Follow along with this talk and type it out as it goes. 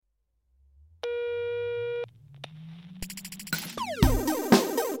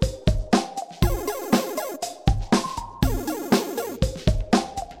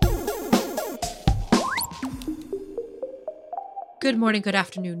good morning, good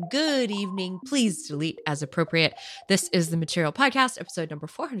afternoon, good evening. Please delete as appropriate. This is the Material Podcast, episode number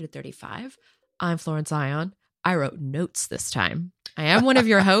 435. I'm Florence Ion. I wrote notes this time. I am one of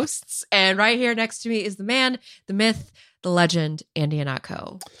your hosts, and right here next to me is the man, the myth, the legend, Andy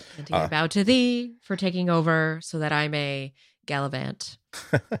Anatko. And I bow to thee for taking over so that I may gallivant.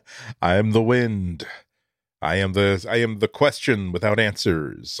 I am the wind. I am the question without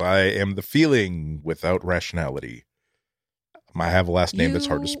answers. I am the feeling without rationality. I have a last name that's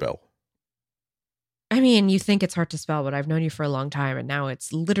hard to spell. I mean, you think it's hard to spell, but I've known you for a long time, and now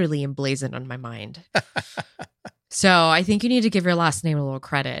it's literally emblazoned on my mind. So I think you need to give your last name a little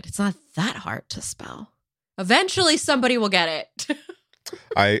credit. It's not that hard to spell. Eventually, somebody will get it.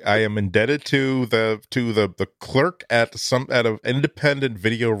 I am indebted to the clerk at an independent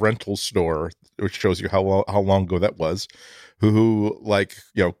video rental store, which shows you how long ago that was. Who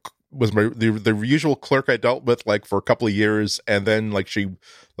was the usual clerk I dealt with for a couple of years, and then she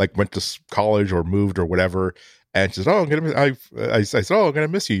went to college or moved or whatever, and she said, "Oh, I said, oh, I'm gonna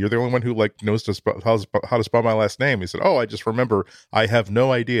miss you. You're the only one who knows how to spell my last name." He said, "Oh, I just remember I have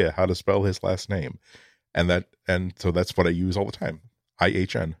no idea how to spell his last name," and so that's what I use all the time.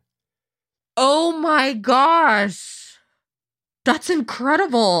 IHN. Oh my gosh, that's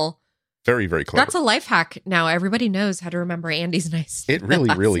incredible. Very, very clever. That's a life hack. Now everybody knows how to remember Andy's nice. It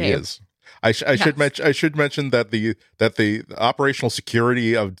really is. I should mention that the operational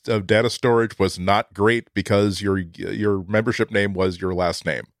security of data storage was not great because your membership name was your last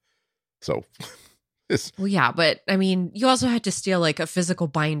name. So, well, yeah, but I mean, you also had to steal a physical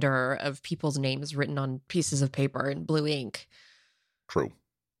binder of people's names written on pieces of paper in blue ink. True.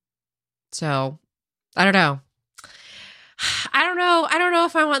 So, I don't know. I don't know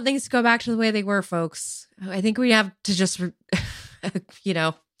if I want things to go back to the way they were, folks. I think we have to just,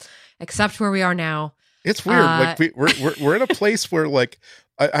 accept where we are now. It's weird. We're in a place where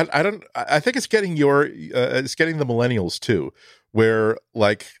I think it's getting it's getting the millennials too, where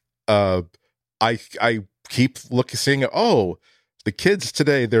I keep seeing the kids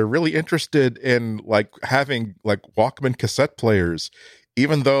today, they're really interested in having Walkman cassette players,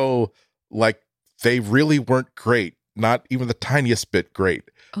 even though they really weren't great. Not even the tiniest bit great.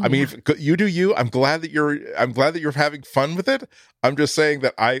 Oh, I mean, if you do you. I'm glad that you're having fun with it. I'm just saying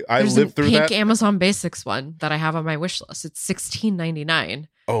that I lived through that. There's a pink Amazon Basics one that I have on my wish list. It's $16.99.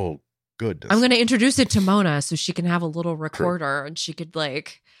 Oh, goodness. I'm going to introduce it to Mona so she can have a little recorder. True. And she could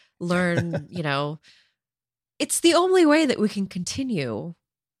learn. It's the only way that we can continue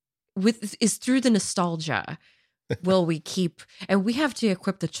is through the nostalgia. Will we keep, and we have to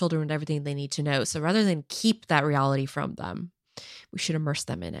equip the children with everything they need to know. So rather than keep that reality from them, we should immerse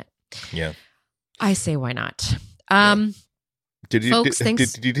them in it. Yeah. I say, why not? Did you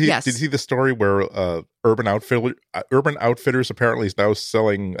see the story where Urban Outfitters apparently is now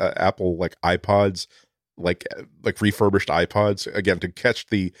selling Apple iPods, refurbished iPods again to catch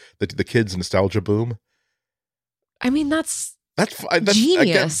the kids' nostalgia boom? I mean, that's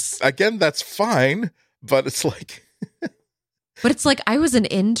genius. Again, that's fine. But it's I was an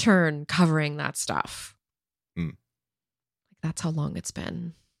intern covering that stuff. That's how long it's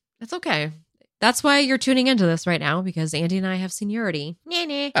been. It's okay. That's why you're tuning into this right now, because Andy and I have seniority.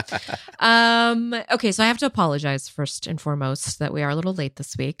 Okay, so I have to apologize first and foremost that we are a little late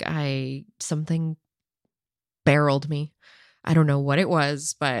this week. Something barreled me. I don't know what it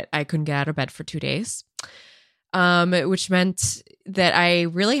was, but I couldn't get out of bed for 2 days. Which meant that I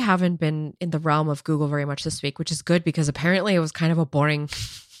really haven't been in the realm of Google very much this week, which is good because apparently it was kind of a boring,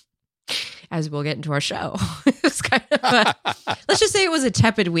 as we'll get into our show. It was kind of let's just say it was a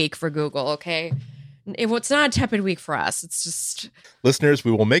tepid week for Google. Okay. It's not a tepid week for us. It's just listeners,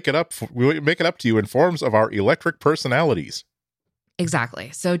 we will make it up. We will make it up to you in forms of our electric personalities.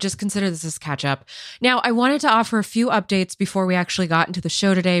 Exactly. So just consider this as catch up. Now, I wanted to offer a few updates before we actually got into the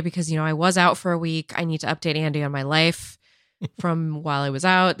show today because, I was out for a week. I need to update Andy on my life from while I was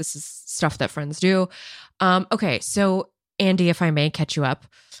out. This is stuff that friends do. Okay. So Andy, if I may catch you up,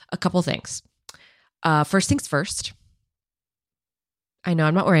 a couple things. First things first. I know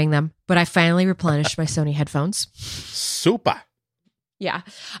I'm not wearing them, but I finally replenished my Sony headphones. Super. Yeah.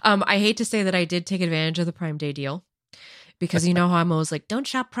 I hate to say that I did take advantage of the Prime Day deal. Because how I'm always don't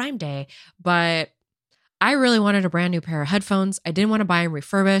shop Prime Day. But I really wanted a brand new pair of headphones. I didn't want to buy them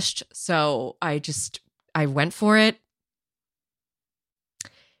refurbished. So I went for it.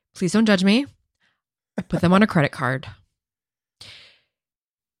 Please don't judge me. I put them on a credit card.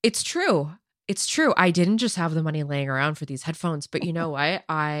 It's true. I didn't just have the money laying around for these headphones. But you know what?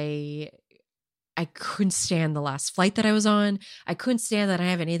 I I couldn't stand the last flight that I was on. I couldn't stand that I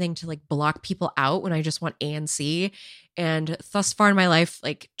have anything to like block people out when I just want ANC. And thus far in my life,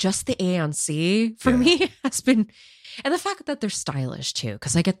 like just the ANC for me has been, and the fact that they're stylish too,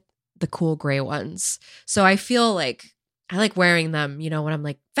 because I get the cool gray ones. So I feel like I like wearing them, you know, when I'm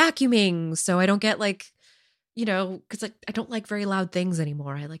like vacuuming. So I don't get like, you know, because I don't like very loud things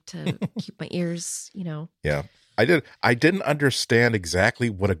anymore. I like to keep my ears, you know. Yeah. I didn't understand exactly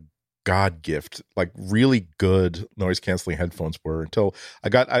what a God gift, like really good noise canceling headphones were until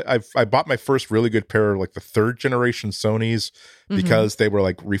I bought my first really good pair of like the 3rd generation Sonys because they were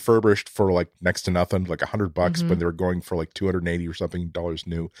like refurbished for like next to nothing, like $100 when they were going for like 280 or something dollars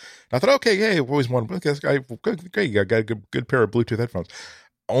new. And I thought, okay, hey, I've always wanted, okay, I got a good pair of Bluetooth headphones.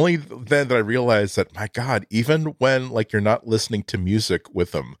 Only then that I realized that, my God, even when like you're not listening to music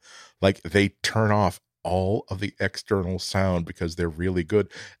with them, like they turn off all of the external sound because they're really good.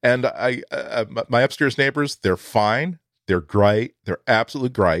 And my upstairs neighbors, they're fine. They're great. They're absolutely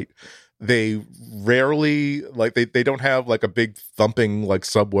great. They rarely like they don't have like a big thumping like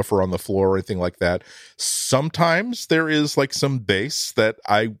subwoofer on the floor or anything like that. Sometimes there is like some bass that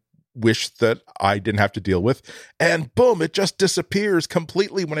I wish that I didn't have to deal with, and boom, it just disappears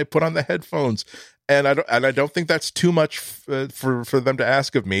completely when I put on the headphones. And I don't think that's too much for them to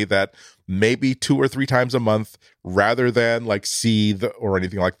ask of me, that maybe 2 or 3 times a month, rather than like seethe or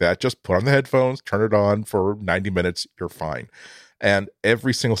anything like that, just put on the headphones, turn it on for 90 minutes, you're fine. And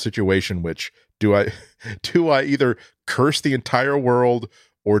every single situation, which do I either curse the entire world,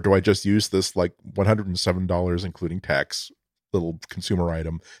 or do I just use this like $107 including tax little consumer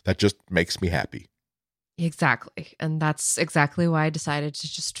item that just makes me happy? Exactly. And that's exactly why I decided to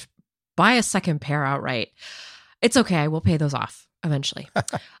just buy a second pair outright. It's okay. I will pay those off eventually.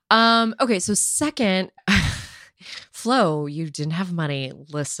 Okay. So second, Flo, you didn't have money.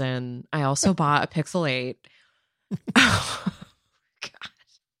 Listen, I also bought a Pixel 8. Oh, God.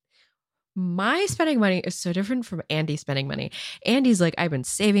 My spending money is so different from Andy's spending money. Andy's like, I've been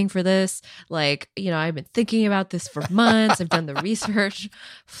saving for this. Like, you know, I've been thinking about this for months. I've done the research.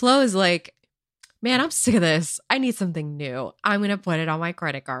 Flo is like, man, I'm sick of this. I need something new. I'm going to put it on my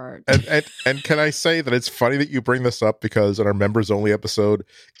credit card. And can I say that it's funny that you bring this up, because in our members only episode,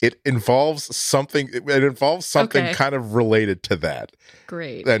 it involves something. Okay, kind of related to that.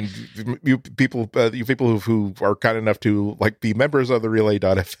 Great. And you people who are kind enough to like be members of the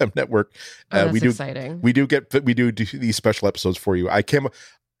Relay.fm network, that's exciting. We do these special episodes for you. It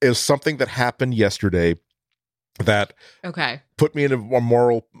was something that happened yesterday that put me in a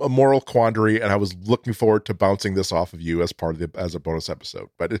moral quandary, and I was looking forward to bouncing this off of you as a bonus episode.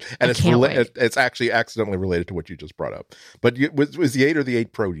 But it's actually accidentally related to what you just brought up. But was the 8 or the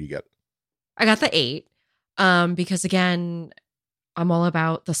 8 Pro you get? I got the 8 because again, I'm all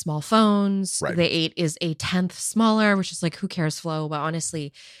about the small phones. Right. The 8 is a 10th smaller, which is like, who cares, Flo? But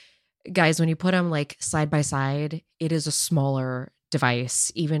honestly, guys, when you put them like side by side, it is a smaller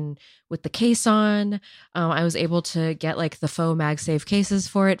device. Even with the case on, I was able to get like the faux MagSafe cases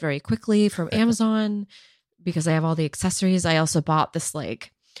for it very quickly from Amazon because I have all the accessories. I also bought this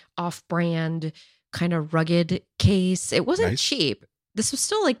like off-brand kind of rugged case. It wasn't cheap. This was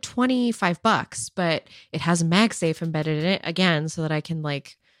still like $25, but it has MagSafe embedded in it again so that I can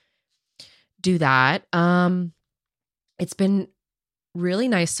like do that. It's been really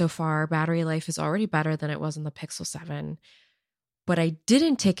nice so far. Battery life is already better than it was in the Pixel 7. But I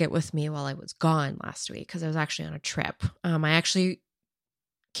didn't take it with me while I was gone last week because I was actually on a trip. I actually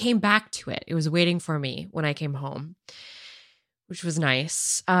came back to it. It was waiting for me when I came home, which was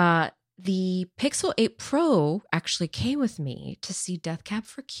nice. The Pixel 8 Pro actually came with me to see Death Cab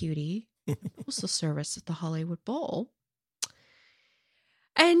for Cutie, postal service at the Hollywood Bowl.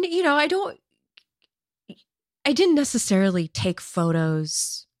 And, you know, I didn't necessarily take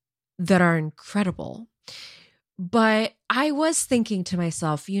photos that are incredible. But I was thinking to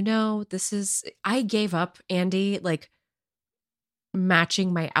myself, you know, I gave up, Andy, like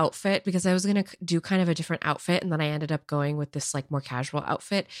matching my outfit because I was going to do kind of a different outfit. And then I ended up going with this like more casual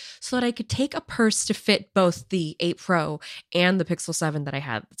outfit so that I could take a purse to fit both the 8 Pro and the Pixel 7 that I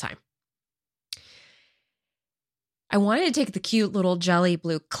had at the time. I wanted to take the cute little jelly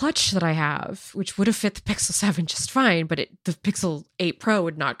blue clutch that I have, which would have fit the Pixel 7 just fine, but the Pixel 8 Pro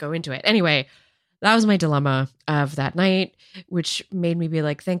would not go into it. Anyway, that was my dilemma of that night, which made me be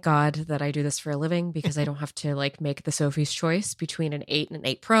like, thank God that I do this for a living because I don't have to like make the Sophie's choice between an 8 and an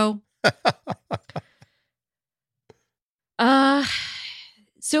 8 Pro.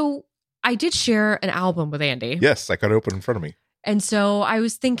 So I did share an album with Andy. Yes, I got it open in front of me. And so I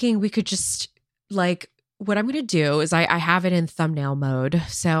was thinking we could just like what I'm going to do is I have it in thumbnail mode.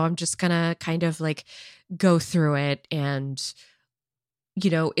 So I'm just going to kind of like go through it. And, you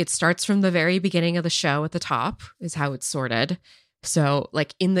know, it starts from the very beginning of the show at the top is how it's sorted. So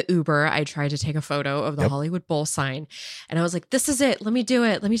like in the Uber, I tried to take a photo of the Hollywood Bowl sign and I was like, this is it. Let me do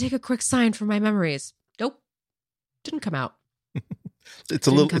it. Let me take a quick sign for my memories. Nope. Didn't come out. It's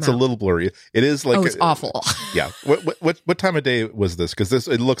a little blurry. It is like, it's awful. Yeah. What time of day was this? Because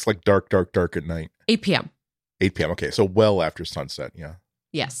it looks like dark at night. 8 p.m. 8 p.m. Okay. So well after sunset. Yeah.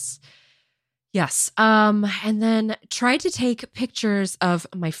 Yes. And then tried to take pictures of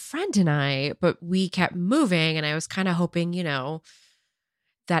my friend and I, but we kept moving and I was kind of hoping, you know,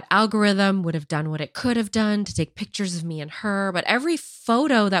 that algorithm would have done what it could have done to take pictures of me and her. But every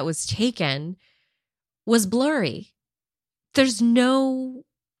photo that was taken was blurry. There's no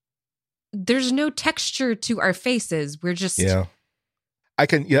texture to our faces. We're just I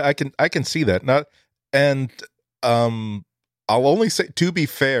can see that. I'll only say, to be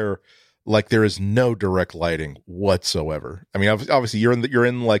fair, like there is no direct lighting whatsoever. I mean, obviously you're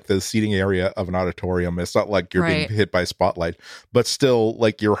in like the seating area of an auditorium. It's not like you're being hit by a spotlight, but still,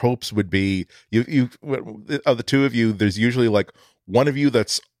 like your hopes would be you of the two of you, there's usually like one of you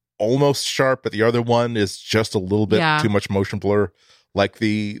that's almost sharp, but the other one is just a little bit too much motion blur.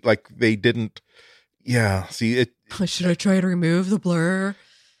 They didn't. Yeah. See it. Should I try to remove the blur?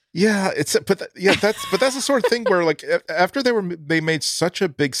 Yeah, that's the sort of thing where like after they made such a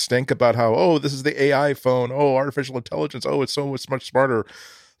big stink about how this is the AI phone, artificial intelligence, it's much smarter.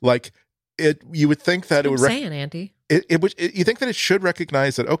 Like you would think that it would saying, Andy. You think that it should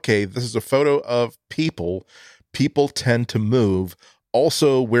recognize that this is a photo of people. People tend to move.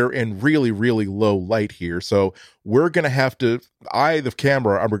 Also, we're in really, really low light here. So we're going to have to, the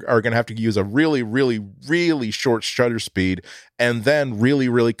camera, are going to have to use a really, really, really short shutter speed and then really,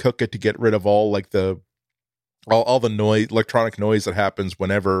 really cook it to get rid of all the noise, electronic noise that happens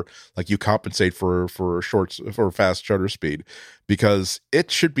whenever like you compensate for fast shutter speed, because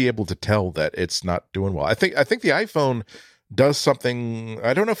it should be able to tell that it's not doing well. I think the iPhone does something.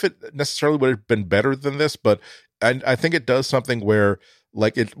 I don't know if it necessarily would have been better than this, but I think it does something where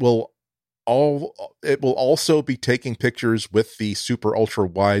like it will also be taking pictures with the super ultra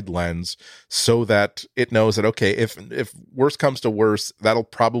wide lens so that it knows that, okay, if worse comes to worse, that'll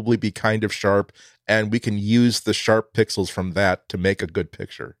probably be kind of sharp and we can use the sharp pixels from that to make a good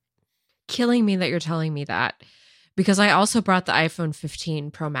picture. Killing me that you're telling me that, because I also brought the iPhone 15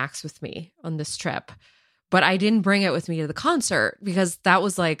 Pro Max with me on this trip, but I didn't bring it with me to the concert because that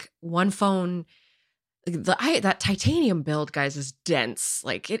was like one phone. That titanium build, guys, is dense.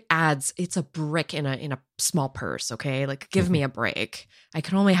 Like it's a brick in a small purse. Okay, like give me a break. I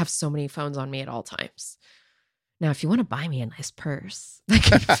can only have so many phones on me at all times. Now, if you want to buy me a nice purse that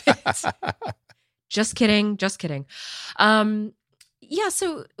can fit, just kidding. Yeah.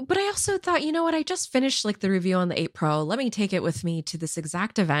 So, but I also thought, you know what? I just finished like the review on the 8 Pro. Let me take it with me to this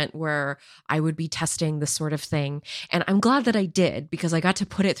exact event where I would be testing this sort of thing, and I'm glad that I did because I got to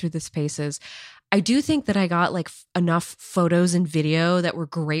put it through the paces. I do think that I got like enough photos and video that were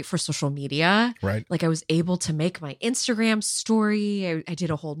great for social media. Right. Like I was able to make my Instagram story. I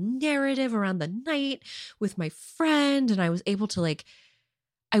did a whole narrative around the night with my friend, and I was able to like,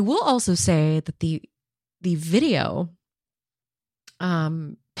 I will also say that the video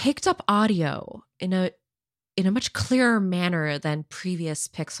picked up audio in a much clearer manner than previous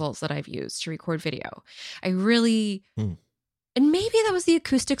Pixels that I've used to record video. I really... And maybe that was the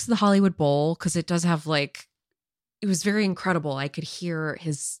acoustics of the Hollywood Bowl, because it does have like, it was very incredible. I could hear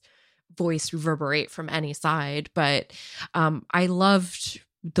his voice reverberate from any side, but I loved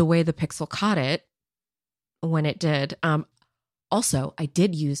the way the Pixel caught it when it did. Also, I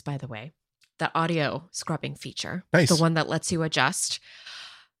did use, by the way, that audio scrubbing feature. Nice. The one that lets you adjust.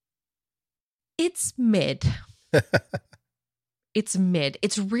 It's mid. It's mid.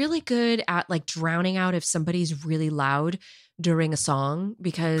 It's really good at like drowning out if somebody's really loud during a song,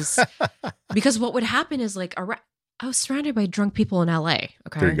 because what would happen is like I was surrounded by drunk people in LA.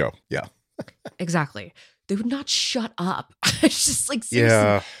 Okay. There you go. Yeah. Exactly. They would not shut up. It's just like,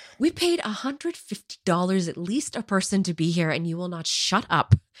 seriously, we paid $150 at least a person to be here and you will not shut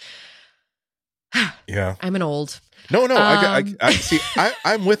up. Yeah. I'm an old. No. I see.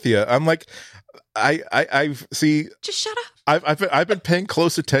 I'm with you. I'm like, I see. Just shut up. I've been paying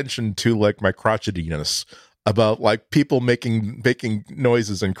close attention to like my crotchetiness about like people making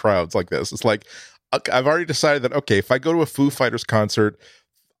noises in crowds like this. It's like I've already decided that, okay, if I go to a Foo Fighters concert,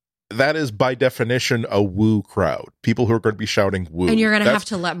 that is by definition a woo crowd. People who are going to be shouting woo. And you're going to have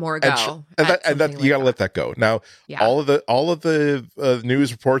to let more go. And you got to let that go. Now, all of the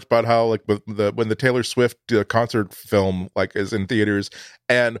news reports about how like when the Taylor Swift concert film like is in theaters,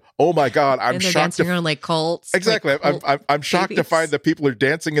 and oh my God, I'm and shocked. Dancing around like cults. Exactly. Like cult I'm shocked to find that people are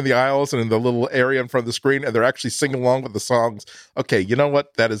dancing in the aisles and in the little area in front of the screen, and they're actually singing along with the songs. Okay, you know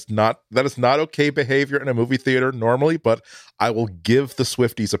what? That is not okay behavior in a movie theater normally, but I will give the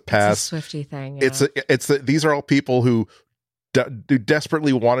Swifties a pass. It's a Swiftie thing. Yeah. These are all people who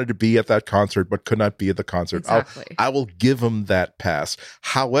desperately wanted to be at that concert but could not be at the concert. Exactly. I will give them that pass.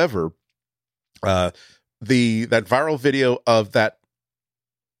 However, that viral video of that.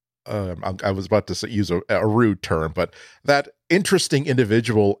 I was about to use a rude term, but that interesting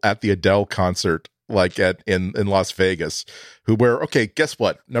individual at the Adele concert, like in Las Vegas, okay, guess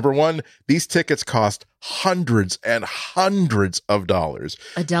what? Number one, these tickets cost hundreds and hundreds of dollars.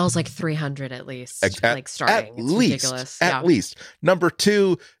 Adele's like 300 at least, like starting. It's ridiculous. At least. Number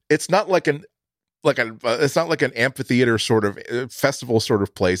two, it's not like it's not like an amphitheater sort of festival sort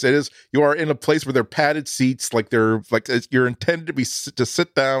of place. You are in a place where there are padded seats, you're intended to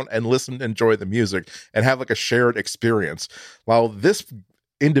sit down and listen and enjoy the music and have like a shared experience. While this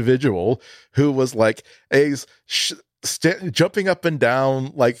individual who was like jumping up and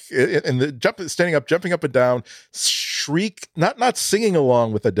down, like standing up, jumping up and down, not singing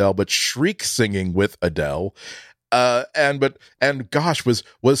along with Adele, but shriek singing with Adele. Gosh, was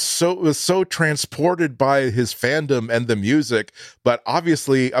so transported by his fandom and the music, but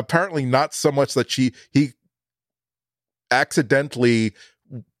apparently not so much that he accidentally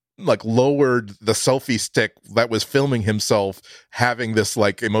like lowered the selfie stick that was filming himself having this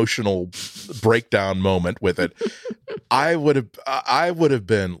like emotional breakdown moment with it. I would have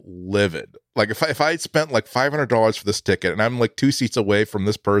been livid. Like if I had spent like $500 for this ticket and I'm like 2 seats away from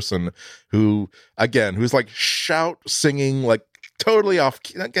this person who's like shout singing, like totally off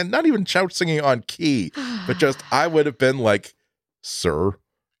key, again, not even shout singing on key, but just, I would have been like, sir,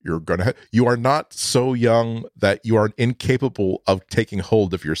 you are not so young that you are incapable of taking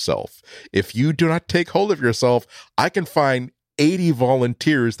hold of yourself. If you do not take hold of yourself, I can find 80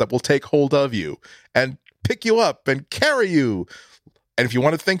 volunteers that will take hold of you and pick you up and carry you. And if you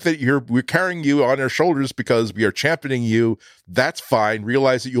want to think that we're carrying you on our shoulders because we are championing you, that's fine.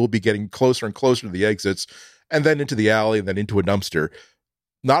 Realize that you will be getting closer and closer to the exits and then into the alley and then into a dumpster.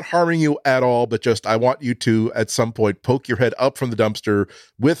 Not harming you at all, but just I want you to, at some point, poke your head up from the dumpster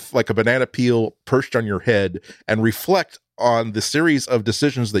with like a banana peel perched on your head and reflect on the series of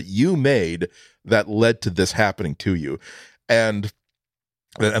decisions that you made that led to this happening to you. And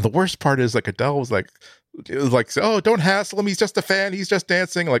the worst part is, like, Adele was like, oh, don't hassle him. He's just a fan. He's just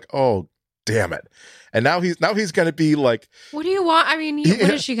dancing. Like, oh, damn it. And now he's going to be like, what do you want? I mean,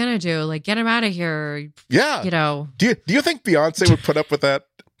 what is she going to do? Like, get him out of here. Yeah. You know, do you think Beyonce would put up with that?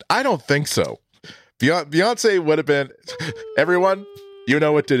 I don't think so. Beyonce would have been, everyone, you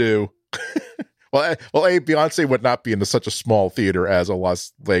know what to do. Well, Beyonce would not be in such a small theater as a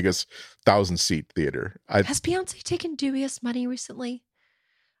Las Vegas 1,000-seat theater. Has Beyonce taken dubious money recently?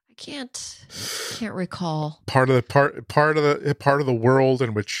 I can't recall. Part of the world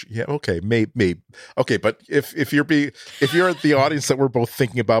in which, yeah, okay, maybe okay, but if you're the audience that we're both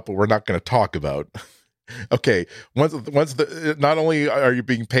thinking about, but we're not going to talk about. Okay, once not only are you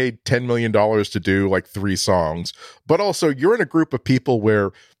being paid $10 million to do like 3 songs, but also you're in a group of people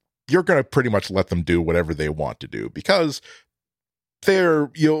where you're going to pretty much let them do whatever they want to do because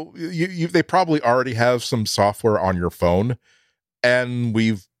they probably already have some software on your phone, and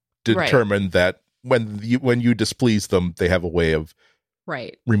we've determined that when you displease them, they have a way of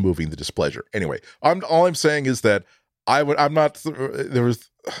removing the displeasure. Anyway, all I'm saying is that I'm not the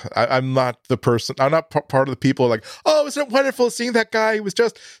person. I'm not part of the people like, oh, isn't it wonderful seeing that guy who was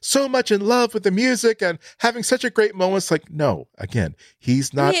just so much in love with the music and having such a great moment. It's like, no, again,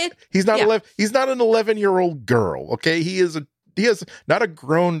 he's not 11. He's not an 11-year-old girl. Okay. He is not a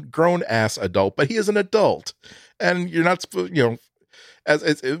grown ass adult, but he is an adult, and you're not supposed,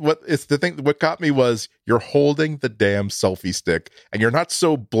 the thing. What got me was you're holding the damn selfie stick, and you're not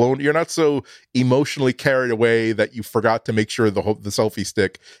so emotionally carried away that you forgot to make sure the selfie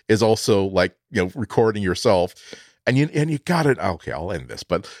stick is also like, recording yourself. And you got it. Okay, I'll end this,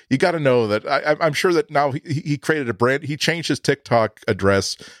 but you got to know that I'm sure that now he created a brand. He changed his TikTok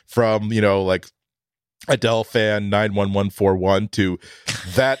address from like Adele fan 91141 to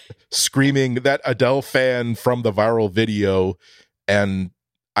that screaming that Adele fan from the viral video. And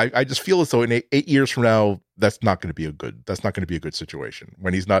I just feel as though in 8 years from now, that's not going to be a good situation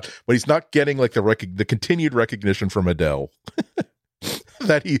when he's not getting like the continued recognition from Adele.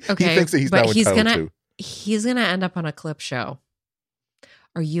 that he thinks that he's but now entitled to. He's gonna end up on a clip show.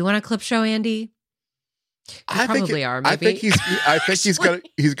 Are you on a clip show, Andy? I think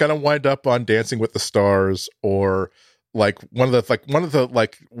he's gonna wind up on Dancing with the Stars, or whatever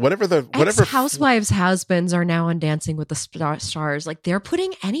housewives' husbands are now on Dancing with the Stars. Like, they're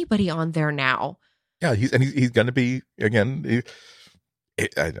putting anybody on there now. Yeah, he's gonna be again.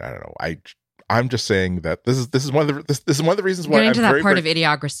 I don't know. I'm just saying that this is one of the reasons why I'm into that part of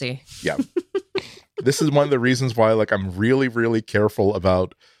Idiocracy. Yeah, this is one of the reasons why I'm really, really careful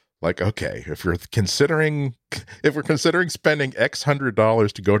about. Okay, if we're considering spending X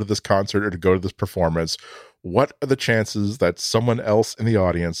 $100 to go to this concert or to go to this performance, what are the chances that someone else in the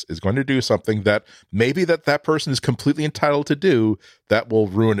audience is going to do something that maybe that person is completely entitled to do that will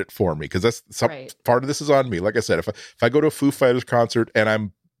ruin it for me? Because that's part of this is on me. Like I said, if I go to a Foo Fighters concert and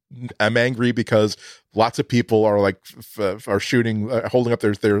I'm angry because lots of people are are shooting, holding up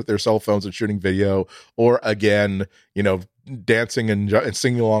their cell phones and shooting video, or again, dancing and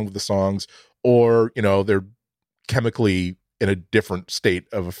singing along with the songs, or they're chemically in a different state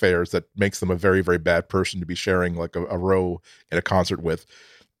of affairs that makes them a very, very bad person to be sharing a row in a concert with.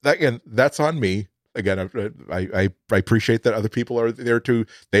 Again, that's on me. Again, I appreciate that other people are there too.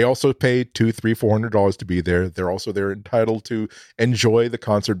 They also paid $200, $300, $400 to be there. They're entitled to enjoy the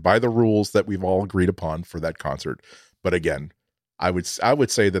concert by the rules that we've all agreed upon for that concert. But again, I would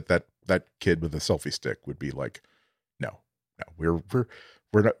say that kid with a selfie stick would be like, no, we're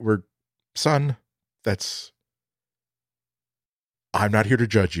son. I'm not here to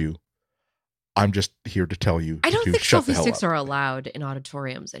judge you. I'm just here to tell you. I don't think selfie sticks are allowed in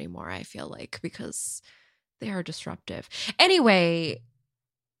auditoriums anymore, I feel like, because they are disruptive. Anyway,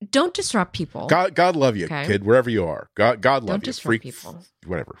 don't disrupt people. God love you, kid, wherever you are. God love don't you. Disrupt freak people.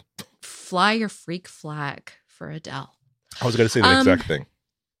 Whatever. Fly your freak flag for Adele. I was going to say the exact thing.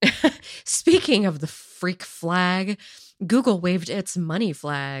 Speaking of the freak flag, Google waved its money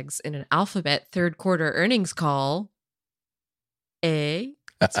flags in an Alphabet third quarter earnings call.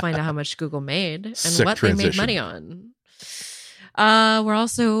 Let's find out how much Google made and what they made money on. We're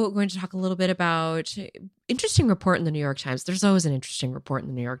also going to talk a little bit about interesting report in the New York Times. There's always an interesting report in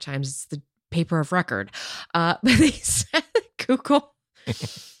the New York Times. It's the paper of record. But they said Google.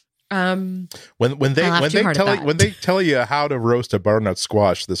 When they tell you how to roast a butternut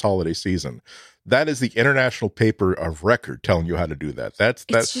squash this holiday season, that is the international paper of record telling you how to do that. That's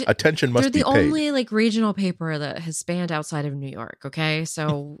attention must be paid. They're the only regional paper that has spanned outside of New York. Okay,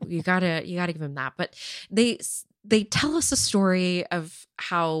 so you gotta give them that. But they tell us a story of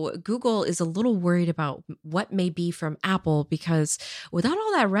how Google is a little worried about what may be from Apple, because without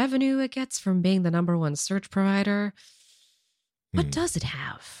all that revenue it gets from being the number one search provider, what does it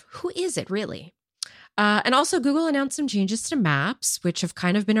have? Who is it really? And also, Google announced some changes to Maps, which have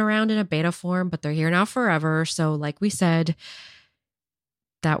kind of been around in a beta form, but they're here now forever. So like we said,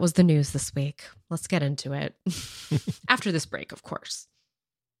 that was the news this week. Let's get into it. After this break, of course.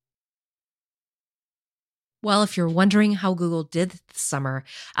 Well, if you're wondering how Google did this summer,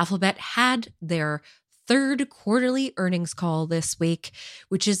 Alphabet had their third quarterly earnings call this week,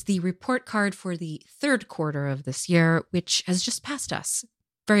 which is the report card for the third quarter of this year, which has just passed us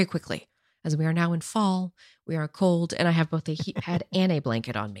very quickly. As we are now in fall, we are cold, and I have both a heat pad and a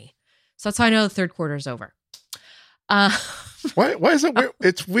blanket on me. So that's how I know the third quarter is over. Why is it weird?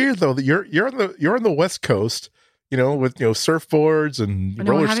 It's weird though that you're on the West Coast, with surfboards and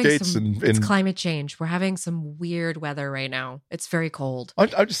roller skates and it's climate change. We're having some weird weather right now. It's very cold.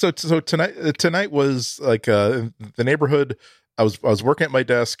 So tonight was like the neighborhood. I was working at my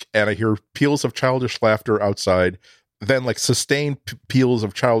desk and I hear peals of childish laughter outside. Then sustained peals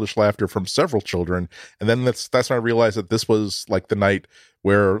of childish laughter from several children. And then that's when I realized that this was the night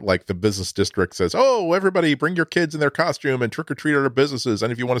where the business district says, oh, everybody bring your kids in their costume and trick or treat at our businesses.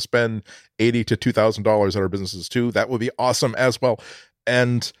 And if you want to spend $80 to $2,000 at our businesses too, that would be awesome as well.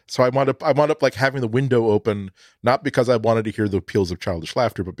 And so I wound up having the window open, not because I wanted to hear the peals of childish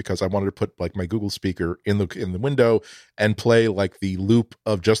laughter, but because I wanted to put my Google speaker in the window and play the loop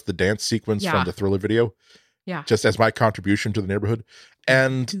of just the dance sequence from the Thriller video. Yeah. Just as my contribution to the neighborhood.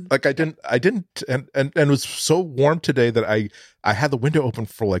 And I didn't and it was so warm today that I had the window open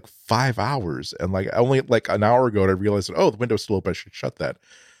for 5 hours, and only an hour ago I realized that, the window's still open, I should shut that.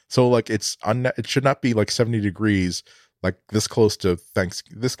 So it should not be 70 degrees this close to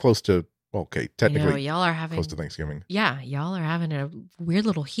okay, technically y'all are having close to Thanksgiving. Yeah, y'all are having a weird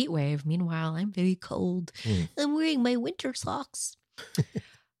little heat wave. Meanwhile, I'm very cold. I'm wearing my winter socks.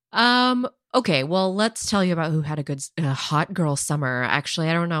 Okay, well, let's tell you about who had a good hot girl summer. Actually,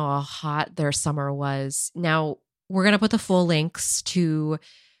 I don't know how hot their summer was. Now, we're going to put the full links to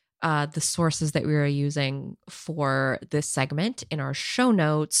the sources that we are using for this segment in our show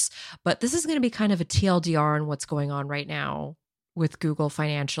notes. But this is going to be kind of a TLDR on what's going on right now with Google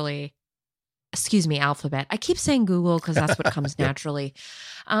financially. Excuse me, Alphabet. I keep saying Google because that's what comes naturally.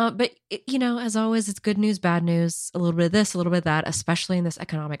 But, as always, it's good news, bad news, a little bit of this, a little bit of that, especially in this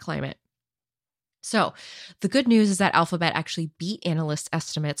economic climate. So the good news is that Alphabet actually beat analyst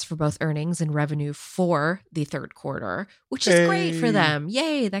estimates for both earnings and revenue for the third quarter, which is great for them.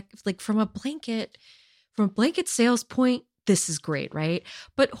 Yay. That from a blanket sales point, this is great, right?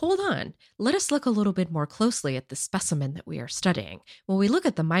 But hold on. Let us look a little bit more closely at the specimen that we are studying. When we look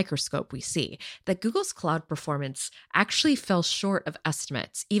at the microscope, we see that Google's cloud performance actually fell short of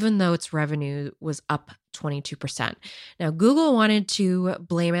estimates, even though its revenue was up 22%. Now, Google wanted to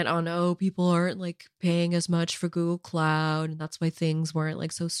blame it on, people aren't paying as much for Google Cloud, and that's why things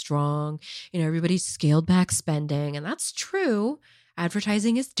weren't so strong. Everybody scaled back spending, and that's true.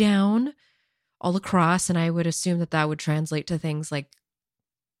 Advertising is down all across, and I would assume that would translate to things like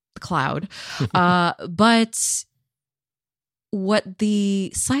the cloud. But what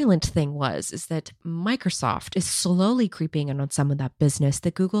the silent thing is that Microsoft is slowly creeping in on some of that business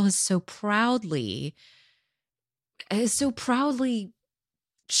that Google has so proudly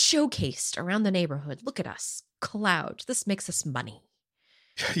showcased around the neighborhood. Look at us, cloud. This makes us money.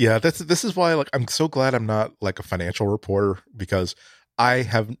 Yeah, this is why I'm so glad I'm not a financial reporter, because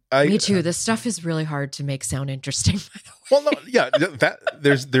me too. This stuff is really hard to make sound interesting, by the way. Well, no, yeah,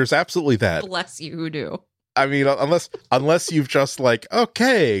 there's absolutely that. Bless you who do. I mean, unless you've just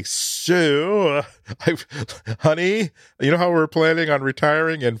okay, so honey, you know how we're planning on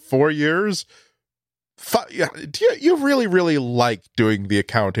retiring in 4 years? Yeah, you really, really like doing the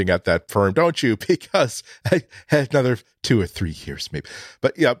accounting at that firm, don't you? Because I had another 2 or 3 years, maybe.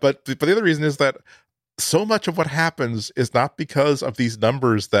 But yeah, but the other reason is that so much of what happens is not because of these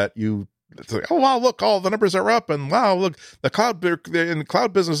numbers that it's oh wow, look, all the numbers are up, and wow, look, the cloud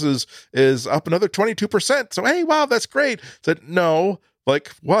business is up another 22%. So hey, wow, that's great. No,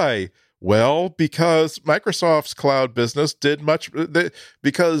 why? Well, because Microsoft's cloud business did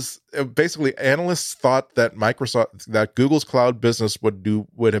because basically analysts thought that Google's cloud business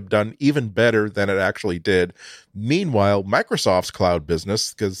would have done even better than it actually did. Meanwhile, Microsoft's cloud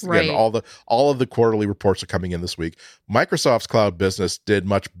business, because again, all of the quarterly reports are coming in this week, Microsoft's cloud business did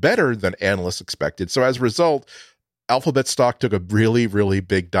much better than analysts expected. So as a result, Alphabet stock took a really, really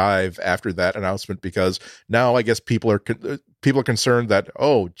big dive after that announcement, because now I guess people are concerned that,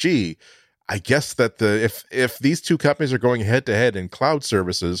 I guess that if these two companies are going head to head in cloud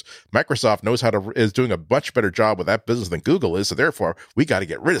services, Microsoft is doing a much better job with that business than Google is. So therefore, we got to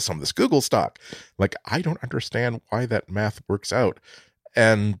get rid of some of this Google stock. I don't understand why that math works out.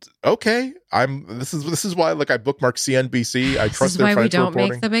 And okay, this is why I bookmark CNBC. I trust their financial reporting.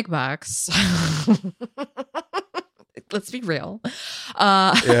 This is why we don't make the big bucks. Let's be real.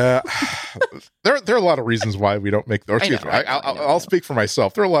 Yeah, there are a lot of reasons why we don't make. I'll speak for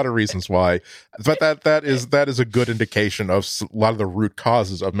myself. There are a lot of reasons why, but that is a good indication of a lot of the root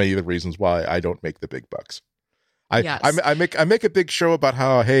causes of many of the reasons why I don't make the big bucks. I make a big show about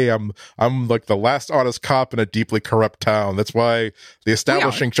how, hey, I'm the last honest cop in a deeply corrupt town. That's why the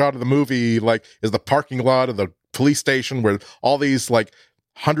establishing shot of the movie is the parking lot of the police station where all these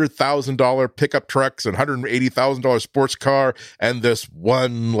 $100,000 pickup trucks and $180,000 sports car and this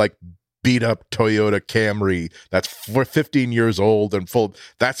one beat up Toyota Camry that's 15 years old and full.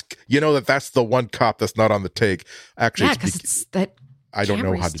 That's that's the one cop that's not on the take. Actually, yeah, because it's that I don't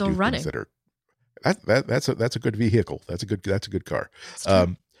know how to do running. things that are that's a good vehicle. That's a good car. But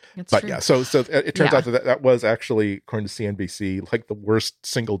true. Yeah, so it turns out that was actually, according to CNBC, the worst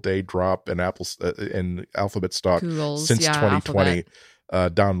single day drop in in Alphabet stock since 2020.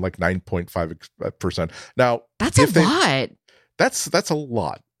 Down 9.5%. Now that's a lot. That's a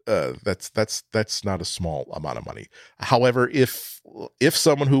lot. That's not a small amount of money. However, if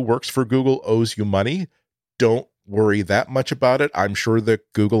someone who works for Google owes you money, don't worry that much about it. I'm sure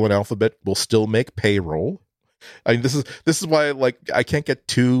that Google and Alphabet will still make payroll. I mean, this is why I can't get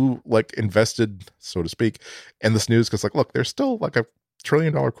too invested, so to speak, in this news, because look, there's still a $1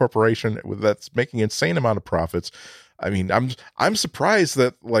 trillion corporation that's making an insane amount of profits. I mean, I'm surprised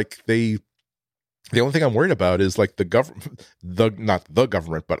that the only thing I'm worried about is not the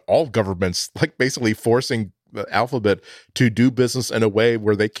government, but all governments basically forcing Alphabet to do business in a way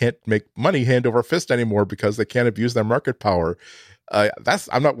where they can't make money hand over fist anymore because they can't abuse their market power.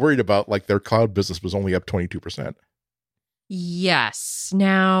 I'm not worried about their cloud business was only up 22%. Yes.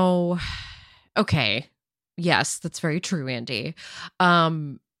 Now, okay. Yes, that's very true, Andy.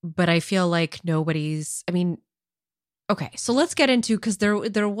 But I feel like Okay, so let's get into, because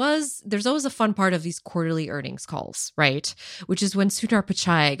there's always a fun part of these quarterly earnings calls, right? Which is when Sundar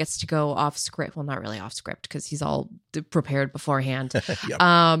Pichai gets to go off script. Well, not really off script because he's all prepared beforehand.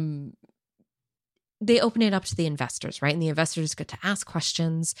 Yep. They open it up to the investors, right? And the investors get to ask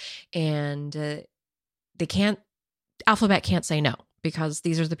questions, and Alphabet can't say no, because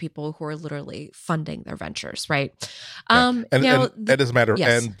these are the people who are literally funding their ventures, right? And it doesn't matter.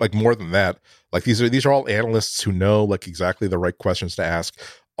 Yes. And like more than that, like these are all analysts who know like exactly the right questions to ask.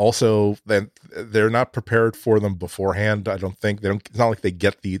 Also, then they're not prepared for them beforehand. I don't think it's not like they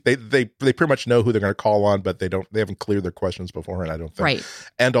get they pretty much know who they're going to call on, but they haven't cleared their questions beforehand, I don't think. Right.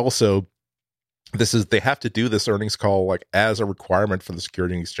 And also, they have to do this earnings call like as a requirement for the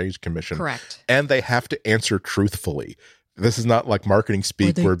Security and Exchange Commission. Correct. And they have to answer truthfully. This is not like marketing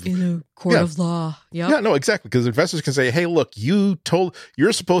speak where in a court of law. Yep. Yeah, no, exactly. Because investors can say, hey, look, you're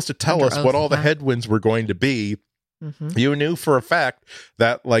supposed to tell us what all the headwinds were going to be. Mm-hmm. You knew for a fact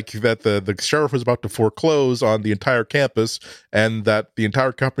that the sheriff was about to foreclose on the entire campus and that the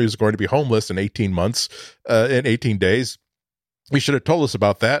entire company was going to be homeless in 18 months, in 18 days. You should have told us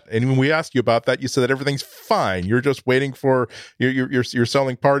about that. And when we asked you about that, you said that everything's fine. You're just waiting for you're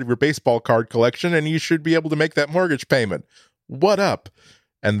selling part of your baseball card collection, and you should be able to make that mortgage payment. What up?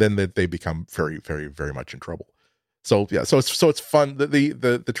 And then they become very, very, very much in trouble. So yeah, so it's fun.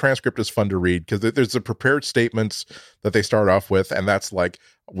 The transcript is fun to read because there's the prepared statements that they start off with, and that's like,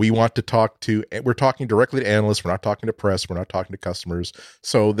 we're talking directly to analysts. We're not talking to press. We're not talking to customers.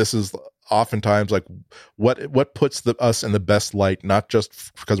 So this is oftentimes like what puts us in the best light, not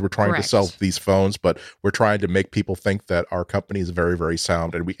just because we're trying to sell these phones, but we're trying to make people think that our company is very, very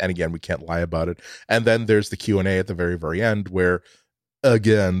sound. And again, we can't lie about it. And then there's the Q&A at the very, very end where,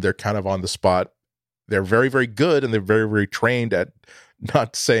 again, they're kind of on the spot. They're very, very good, and they're very, very trained at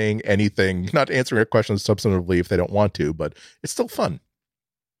not saying anything, not answering a question substantively if they don't want to, but it's still fun.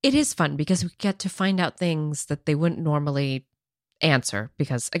 It is fun because we get to find out things that they wouldn't normally answer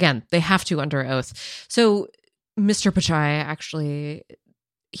because, again, they have to under oath. So Mr. Pichai, actually,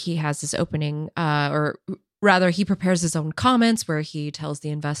 he has his opening, or rather, he prepares his own comments where he tells the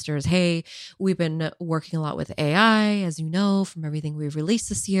investors, hey, we've been working a lot with AI, as you know, from everything we've released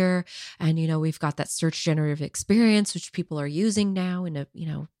this year. And, we've got that search generative experience, which people are using now in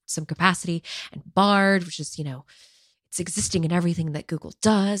some capacity, and Bard, which is, it's existing in everything that Google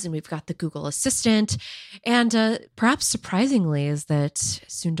does. And we've got the Google Assistant. And perhaps surprisingly is that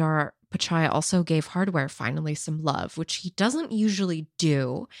Sundar Pichai also gave hardware finally some love, which he doesn't usually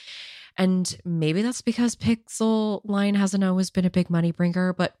do. And maybe that's because Pixel line hasn't always been a big money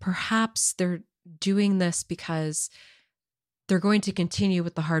bringer, but perhaps they're doing this because they're going to continue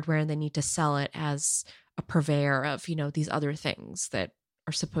with the hardware and they need to sell it as a purveyor of, these other things that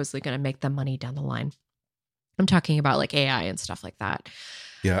are supposedly going to make them money down the line. I'm talking about like AI and stuff like that.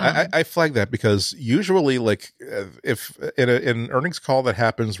 Yeah, I flag that because usually, like, if in an earnings call that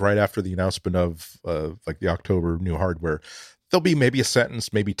happens right after the announcement of like the October new hardware, there'll be maybe a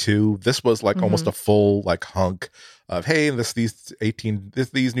sentence, maybe two. This was like almost a full like hunk of, hey, these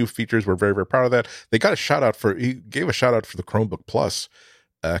new features. We're very, very proud of that. He gave a shout out for the Chromebook Plus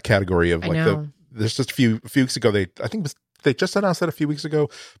category of like there's just a few weeks ago. They just announced that a few weeks ago.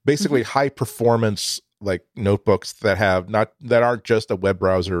 Basically, high performance like notebooks that aren't just a web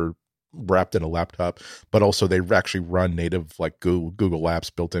browser wrapped in a laptop, but also they actually run native like Google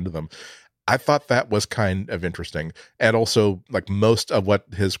apps built into them. I thought that was kind of interesting. And also, like, most of what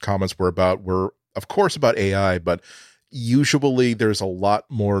his comments were about were, of course, about AI, but usually there's a lot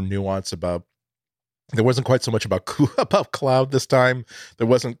more nuance about. There wasn't quite so much about cloud this time. There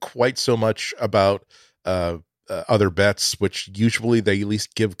wasn't quite so much about other bets, which usually they at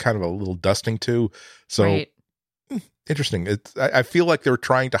least give kind of a little dusting to. So interesting. I feel like they were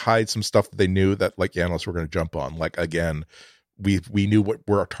trying to hide some stuff that they knew that like analysts were going to jump on. Like, again, we knew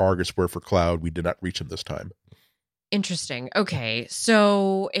where our targets were for cloud. We did not reach them this time. Interesting. Okay.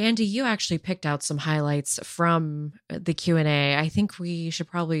 So Andy, you actually picked out some highlights from the Q&A. I think we should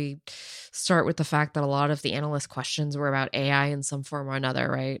probably start with the fact that a lot of the analyst questions were about AI in some form or another,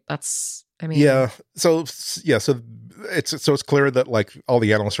 right? So it's clear that like all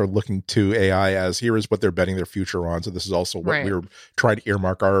the analysts are looking to AI as here is what they're betting their future on. So this is also what we're trying to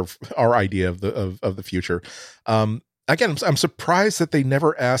earmark our idea of the future. Again, I'm surprised that they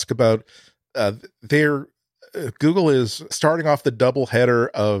never ask about Google is starting off the double header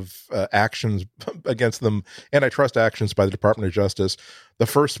of actions against them, antitrust actions by the Department of Justice. The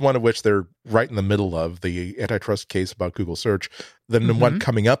first one of which they're right in the middle of, the antitrust case about Google search, then the one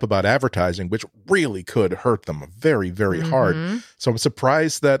coming up about advertising, which really could hurt them very, very hard. So I'm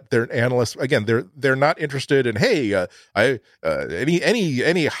surprised that their analysts, again, they're not interested in, hey,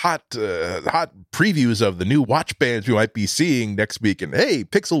 any hot previews of the new watch bands we might be seeing next week, and hey,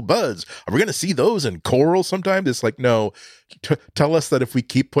 Pixel Buds, are we going to see those in Coral sometime? It's like, no, tell us that if we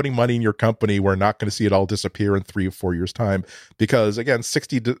keep putting money in your company, we're not going to see it all disappear in 3 or 4 years time, because again,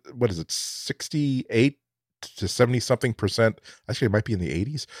 68 to 70 something percent, actually it might be in the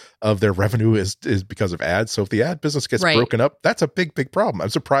 80s of their revenue is because of ads. So if the ad business gets broken up, that's a big problem. I'm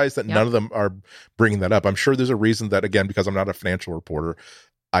surprised that none of them are bringing that up. I'm sure there's a reason that, again, because I'm not a financial reporter,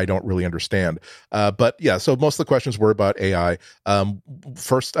 I don't really understand. But yeah, so most of the questions were about AI.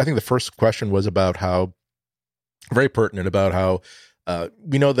 First, I think the first question was about how, very pertinent, about how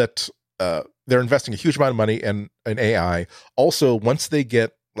we know that they're investing a huge amount of money in AI. Also, once they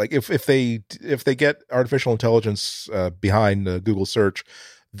get, like, if they get artificial intelligence behind Google search,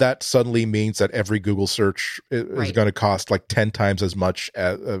 that suddenly means that every Google search is going to cost like 10 times as much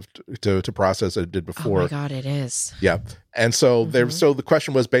to process as it did before. Oh my God, it is. Yeah. And so so the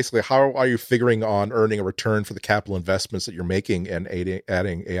question was basically, how are you figuring on earning a return for the capital investments that you're making and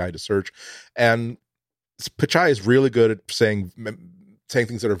adding AI to search? And Pichai is really good at saying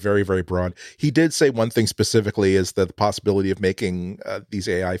things that are very, very broad. He did say one thing specifically, is that the possibility of making these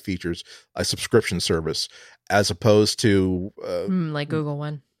AI features a subscription service, as opposed to like Google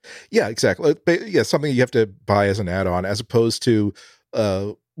One. Yeah, exactly. Yeah, something you have to buy as an add-on, as opposed to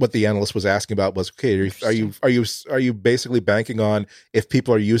what the analyst was asking about was, okay, are you basically banking on, if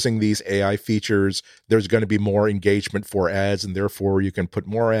people are using these AI features, there's going to be more engagement for ads, and therefore you can put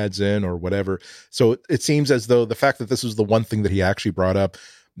more ads in or whatever. So it seems as though the fact that this was the one thing that he actually brought up,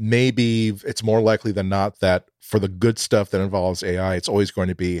 maybe it's more likely than not that for the good stuff that involves AI, it's always going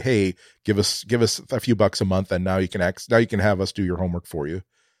to be, hey, give us a few bucks a month, and now you can have us do your homework for you.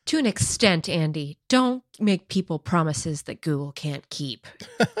 To an extent, Andy, don't make people promises that Google can't keep.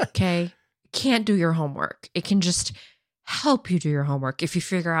 Okay? Can't do your homework. It can just help you do your homework if you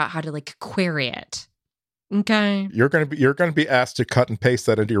figure out how to like query it. Okay? You're going to be asked to cut and paste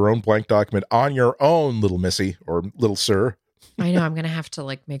that into your own blank document on your own, little missy or little sir. I know. I'm going to have to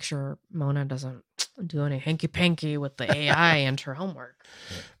like make sure Mona doesn't do any hanky-panky with the AI and her homework.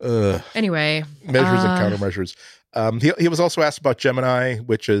 Anyway. Measures and countermeasures. He was also asked about Gemini,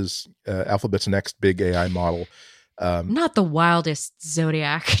 which is Alphabet's next big AI model. Not the wildest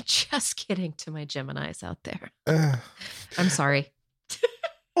zodiac. Just kidding to my Geminis out there. I'm sorry.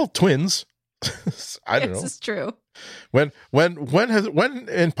 Well, twins. I don't know. This is true. When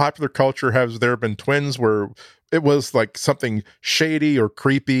in popular culture has there been twins where it was like something shady or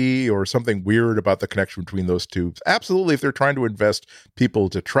creepy or something weird about the connection between those two? Absolutely, if they're trying to invest people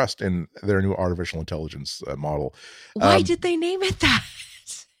to trust in their new artificial intelligence model. Why did they name it that?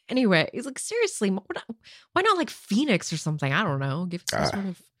 Anyway, he's like, seriously, why not like Phoenix or something? I don't know. Give it some sort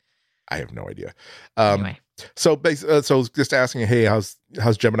of... I have no idea. Anyway. So just asking, hey, how's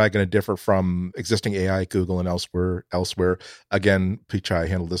Gemini going to differ from existing AI at Google and elsewhere? Again, Pichai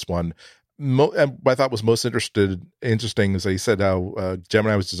handled this one. What I thought was most interesting is that he said how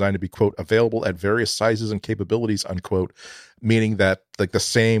Gemini was designed to be, quote, available at various sizes and capabilities, unquote, meaning that like the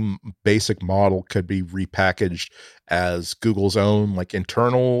same basic model could be repackaged as Google's own like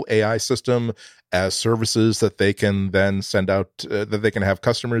internal AI system, as services that they can then send out, that they can have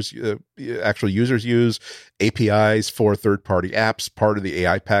customers, actual users use, APIs for third-party apps, part of the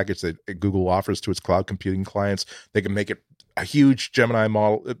AI package that Google offers to its cloud computing clients. They can make it a huge Gemini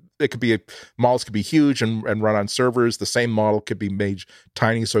model. Models could be huge and run on servers. The same model could be made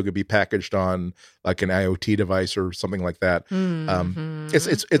tiny, so it could be packaged on like an IoT device or something like that. It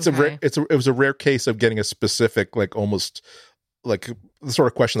was a rare case of getting a specific, like almost like the sort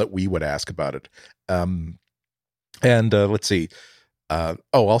of question that we would ask about it. Let's see.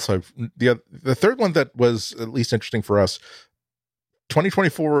 Also the third one that was at least interesting for us.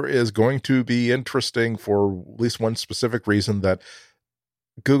 2024 is going to be interesting for at least one specific reason, that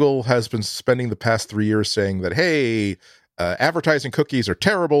Google has been spending the past 3 years saying that, hey, advertising cookies are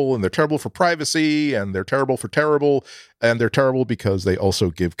terrible, and they're terrible for privacy, and they're terrible for terrible, and they're terrible because they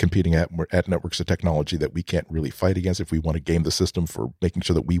also give competing ad networks a technology that we can't really fight against if we want to game the system for making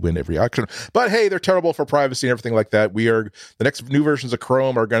sure that we win every auction. But hey, they're terrible for privacy and everything like that. The next new versions of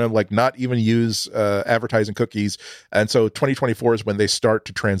Chrome are going to like not even use advertising cookies. And so 2024 is when they start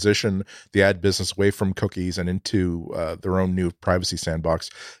to transition the ad business away from cookies and into their own new privacy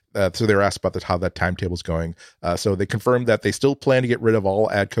sandbox. So they were asked about how that timetable is going. So they confirmed that they still plan to get rid of all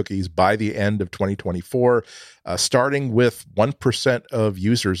ad cookies by the end of 2024, starting with 1% of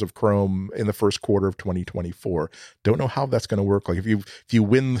users of Chrome in the first quarter of 2024. Don't know how that's going to work. Like if you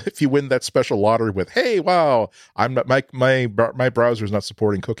win that special lottery with, hey, wow, I'm not my browser is not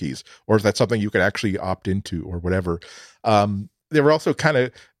supporting cookies, or if that's something you can actually opt into or whatever. They were also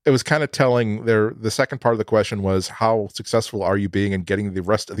it was kind of telling the second part of the question was, how successful are you being in getting the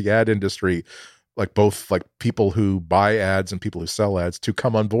rest of the ad industry, like both like people who buy ads and people who sell ads, to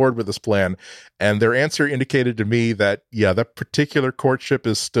come on board with this plan? And their answer indicated to me that, yeah, that particular courtship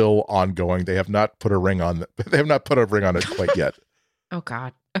is still ongoing. They have not put a ring on it. They have not put a ring on it quite yet. Oh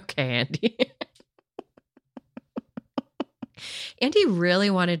God. Okay, Andy. Andy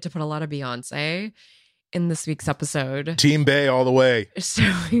really wanted to put a lot of Beyonce in this week's episode. Team Bay all the way. So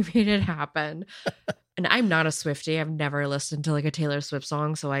we made it happen. And I'm not a Swiftie. I've never listened to like a Taylor Swift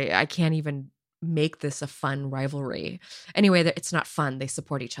song, so I can't even make this a fun rivalry. Anyway, it's not fun. They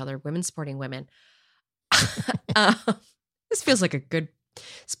support each other. Women supporting women. This feels like a good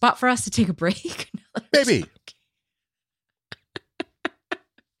spot for us to take a break. Maybe.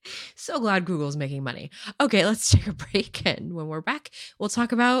 So glad Google's making money. Okay, let's take a break. And when we're back, we'll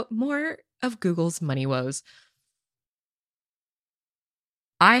talk about more of Google's money woes.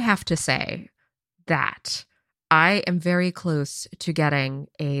 I have to say that I am very close to getting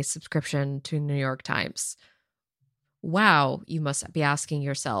a subscription to New York Times. Wow, you must be asking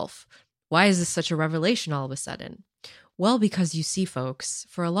yourself, why is this such a revelation all of a sudden? Well, because you see, folks,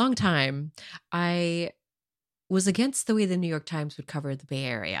 for a long time, I was against the way the New York Times would cover the Bay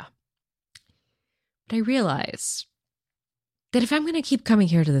Area. But I realized that if I'm going to keep coming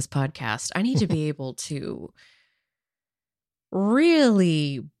here to this podcast, I need to be able to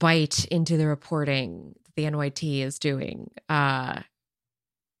really bite into the reporting that the NYT is doing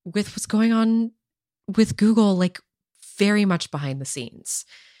with what's going on with Google, like very much behind the scenes.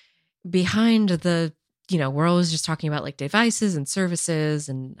 Behind the, we're always just talking about like devices and services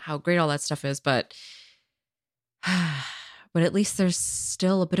and how great all that stuff is, but at least there's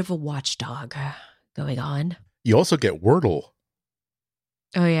still a bit of a watchdog going on. You also get Wordle.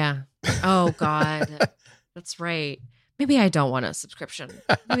 Oh, yeah. Oh, God. That's right. Maybe I don't want a subscription.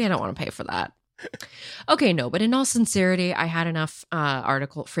 Maybe I don't want to pay for that. Okay, no, but in all sincerity, I had enough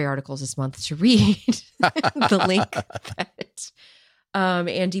free articles this month to read the link that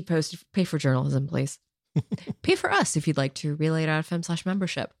Andy posted. Pay for journalism, please. Pay for us if you'd like to.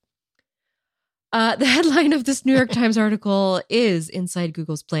 Relay.fm/membership. The headline of this New York Times article is Inside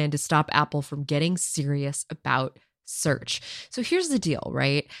Google's plan to stop Apple from getting serious about search. So here's the deal,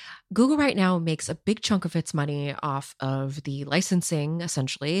 right? Google right now makes a big chunk of its money off of the licensing,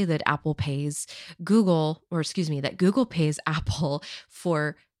 essentially, that Apple pays Google, that Google pays Apple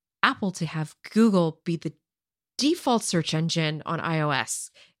for Apple to have Google be the default search engine on iOS.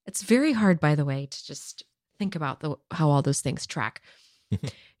 It's very hard, by the way, to just think about how all those things track.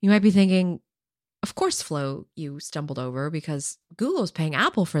 You might be thinking, of course, Flo, you stumbled over because Google's paying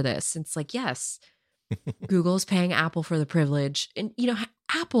Apple for this. And it's like, yes, Google's paying Apple for the privilege. And,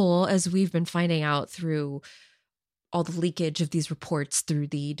 Apple, as we've been finding out through all the leakage of these reports through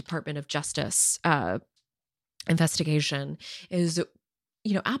the Department of Justice investigation, is,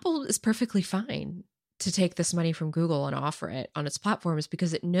 Apple is perfectly fine to take this money from Google and offer it on its platforms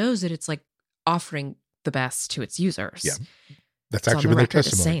because it knows that it's like offering the best to its users. Yeah, that's actually been their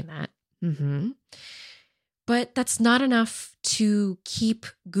testimony. Saying that. Mm-hmm. But that's not enough to keep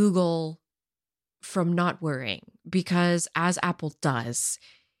Google from not worrying, because as Apple does,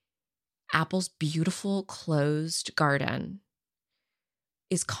 Apple's beautiful closed garden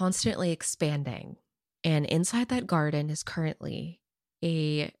is constantly expanding. And inside that garden is currently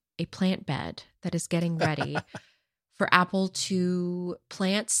a plant bed that is getting ready for Apple to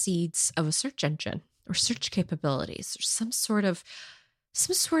plant seeds of a search engine or search capabilities or some sort of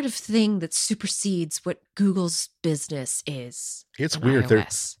thing that supersedes what Google's business is. It's weird.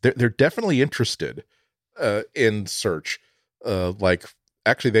 iOS. They're definitely interested in search.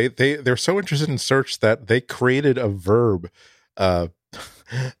 Actually, they're so interested in search that they created a verb. Of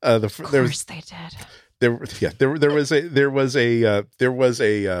course, they did. There was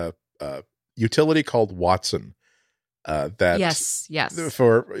a utility called Watson. That yes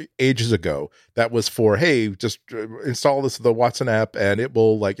for ages ago, that was for, hey, just install the Watson app and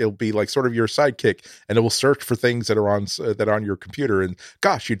it'll be like sort of your sidekick, and it will search for things that are on your computer. And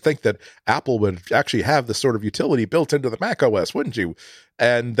gosh, you'd think that Apple would actually have this sort of utility built into the Mac OS, wouldn't you?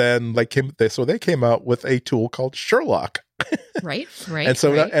 And then they came out with a tool called Sherlock. Right. And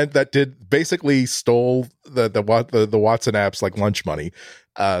so that basically stole the Watson app's like lunch money,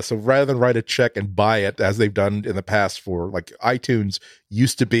 So rather than write a check and buy it, as they've done in the past for like iTunes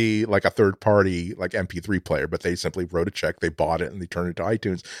used to be like a third party like MP3 player, but they simply wrote a check, they bought it, and they turned it to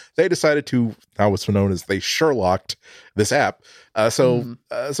iTunes. They decided to, now what's known as, they Sherlocked this app. So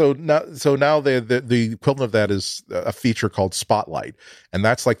now the equivalent of that is a feature called Spotlight, and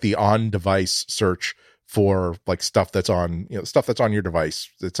that's like the on-device search for like stuff that's on your device.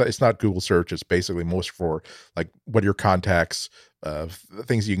 It's not Google search. It's basically most for like what are your contacts,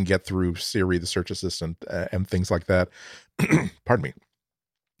 things you can get through Siri, the search assistant, and things like that. Pardon me.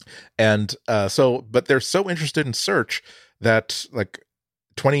 And but they're so interested in search that like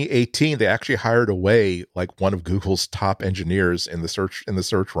 2018 they actually hired away like one of Google's top engineers in the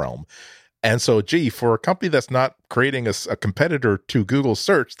search realm. And so, for a company that's not creating a competitor to Google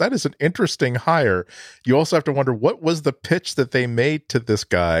search, that is an interesting hire. You also have to wonder, what was the pitch that they made to this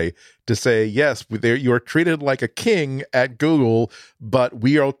guy to say, yes, you are treated like a king at Google, but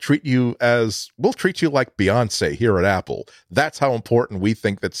we'll treat you like Beyonce here at Apple. That's how important we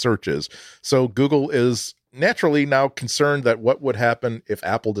think that search is. So Google is naturally now concerned that what would happen if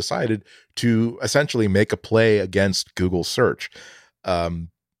Apple decided to essentially make a play against Google search.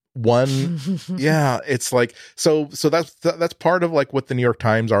 It's like so that's part of like what the New York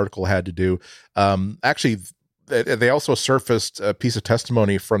Times article had to do. Actually, they also surfaced a piece of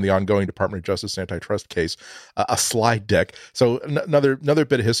testimony from the ongoing Department of Justice antitrust case, a slide deck. So another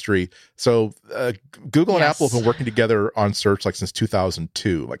bit of history. So Google and Apple have been working together on search like since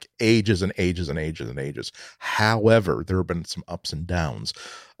 2002, like ages and ages and ages and ages. However, there have been some ups and downs.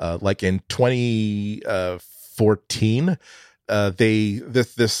 Like in 2014. Apple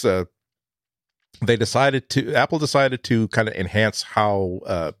decided to kind of enhance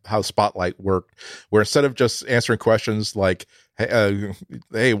how Spotlight worked, where instead of just answering questions like,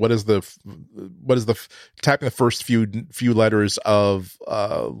 hey, what is the typing the first few letters of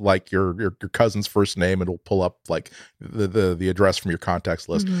like your cousin's first name, it'll pull up like the address from your contacts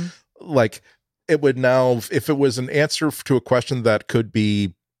list. Mm-hmm. Like it would now, if it was an answer to a question that could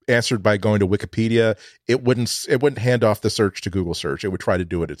be answered by going to Wikipedia, it wouldn't hand off the search to Google search. It would try to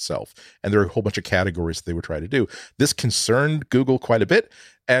do it itself. And there are a whole bunch of categories that they would try to do. This concerned Google quite a bit.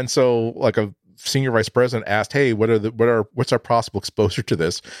 And so like a senior vice president asked, hey, what's our possible exposure to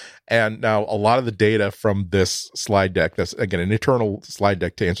this? And now a lot of the data from this slide deck, that's again an internal slide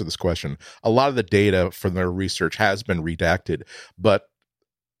deck to answer this question, a lot of the data from their research has been redacted, but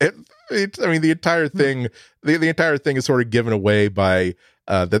the entire thing is sort of given away by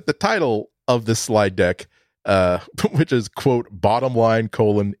the title of this slide deck, which is, quote, bottom line,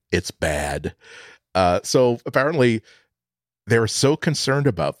 it's bad. So apparently they were so concerned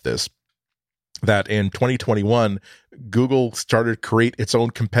about this that in 2021, Google started to create its own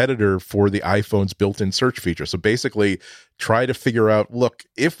competitor for the iPhone's built-in search feature. So basically try to figure out, look,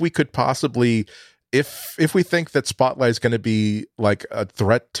 if we could possibly... If we think that Spotlight is going to be like a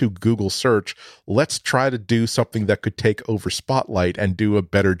threat to Google search, let's try to do something that could take over Spotlight and do a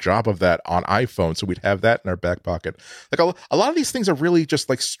better job of that on iPhone. So we'd have that in our back pocket. Like a lot of these things are really just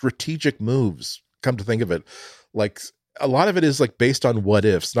like strategic moves, come to think of it. Like a lot of it is like based on what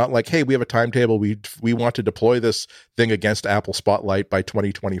ifs, not like, hey, we have a timetable. We want to deploy this thing against Apple Spotlight by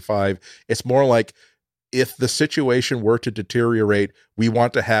 2025. It's more like, if the situation were to deteriorate, we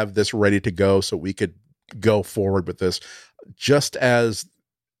want to have this ready to go so we could go forward with this. Just as,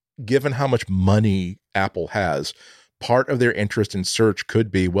 given how much money Apple has, part of their interest in search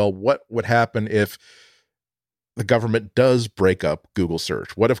could be, well, what would happen if the government does break up Google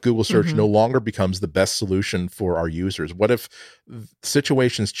search? What if Google search no longer becomes the best solution for our users? What if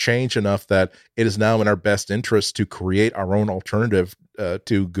situations change enough that it is now in our best interest to create our own alternative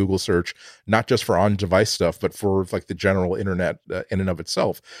to Google search, not just for on-device stuff, but for like the general internet in and of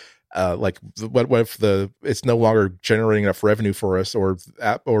itself? Like what if it's no longer generating enough revenue for us, or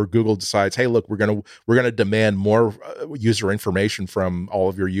Google decides, hey, look, we're gonna demand more user information from all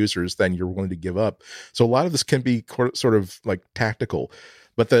of your users than you're willing to give up. So a lot of this can be sort of like tactical,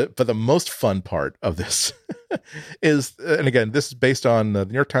 but the most fun part of this is, and again, this is based on the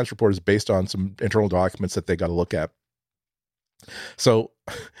New York Times report is based on some internal documents that they got to look at. So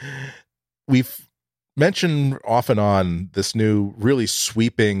we've mentioned off and on this new really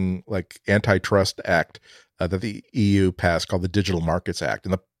sweeping like antitrust act that the EU passed called the Digital Markets Act.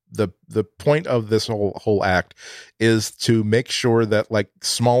 And the point of this whole act is to make sure that like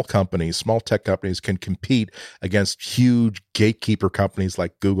small tech companies can compete against huge gatekeeper companies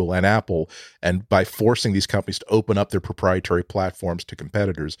like Google and Apple. And by forcing these companies to open up their proprietary platforms to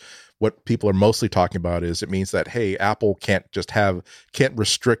competitors, what people are mostly talking about is it means that, hey, Apple can't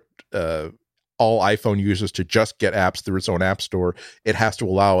restrict all iPhone users to just get apps through its own app store. It has to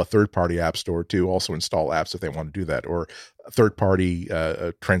allow a third-party app store to also install apps if they want to do that, or third-party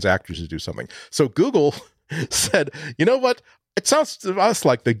transactors to do something. So Google said, you know what? It sounds to us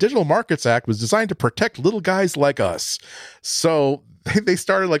like the Digital Markets Act was designed to protect little guys like us. So they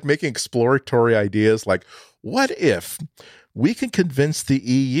started like making exploratory ideas like, what if we can convince the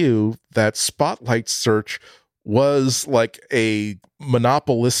EU that Spotlight search was like a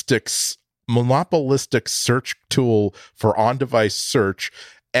monopolistic search tool for on-device search,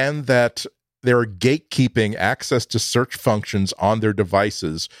 and that they're gatekeeping access to search functions on their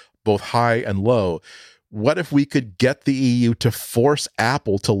devices, both high and low. What if we could get the EU to force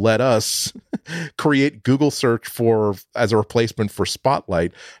Apple to let us create Google search as a replacement for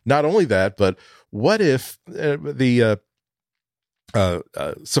Spotlight? Not only that, but what if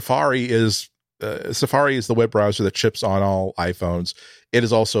Safari is the web browser that ships on all iPhones. It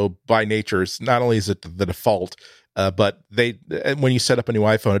is also by nature, not only is it the default, but when you set up a new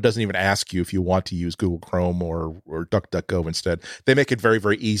iPhone, it doesn't even ask you if you want to use Google Chrome or DuckDuckGo instead. They make it very,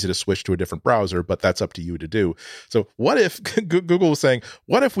 very easy to switch to a different browser, but that's up to you to do. So what if Google was saying,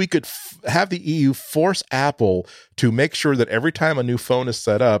 what if we could have the EU force Apple to make sure that every time a new phone is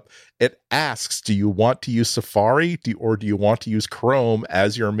set up, it asks, do you want to use Safari or do you want to use Chrome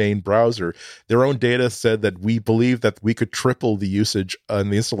as your main browser? Their own data said that we believe that we could triple the usage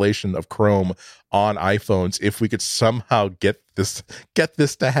and the installation of Chrome on iPhones if we could somehow get this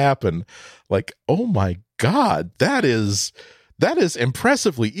to happen. Like, oh my God, that is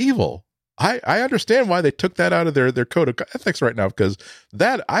impressively evil. I understand why they took that out of their code of ethics right now, because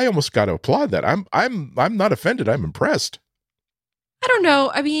that I almost got to applaud that. I'm not offended. I'm impressed. I don't know.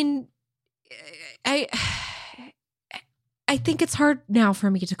 I mean, I think it's hard now for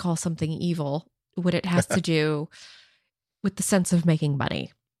me to call something evil when it has to do with the sense of making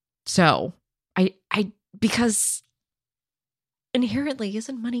money. So because inherently,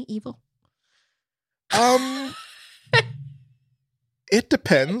 isn't money evil? It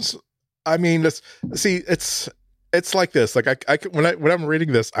depends. I mean, it's like this. Like when I'm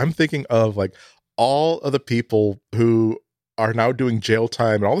reading this, I'm thinking of like all of the people who are now doing jail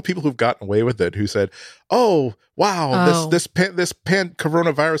time and all the people who've gotten away with it, who said, oh, wow, this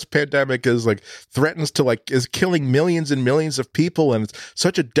coronavirus pandemic is like threatens to like is killing millions and millions of people. And it's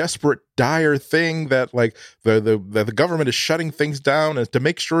such a desperate, dire thing that like the government is shutting things down, and to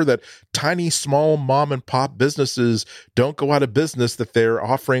make sure that tiny, small mom and pop businesses don't go out of business, that they're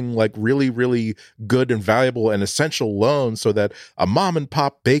offering like really, really good and valuable and essential loans so that a mom and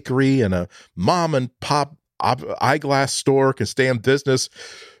pop bakery and a mom and pop eyeglass store can stay in business.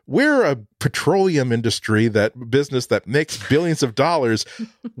 We're a petroleum industry business that makes billions of dollars.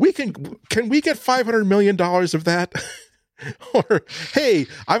 Can we get $500 million of that? Or hey,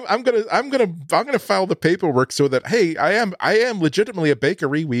 I'm gonna file the paperwork so that hey, I am legitimately a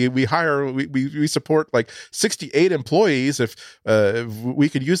bakery. We support like 68 employees. If we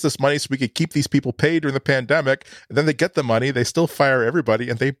could use this money so we could keep these people paid during the pandemic, and then they get the money, they still fire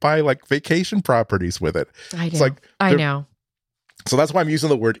everybody, and they buy like vacation properties with it. I know. So that's why I'm using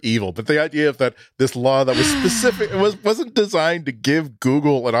the word evil. But the idea of that this law that was specific, wasn't designed to give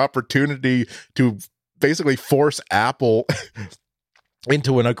Google an opportunity to basically force Apple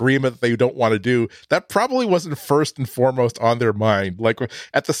into an agreement that they don't want to do, that probably wasn't first and foremost on their mind. Like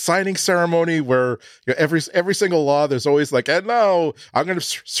at the signing ceremony, where you know, every single law, there's always like, and now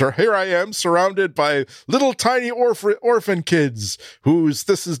here I am surrounded by little tiny orphan kids whose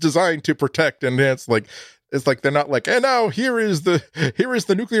this is designed to protect, and it's like they're not like, and now here is the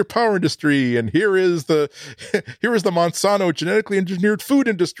nuclear power industry, and here is the Monsanto genetically engineered food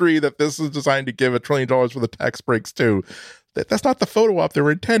industry that this is designed to give $1 trillion worth of tax breaks to. That's not the photo op they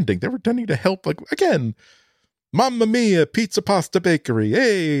were intending. They were intending to help, like, again, Mamma Mia Pizza Pasta Bakery.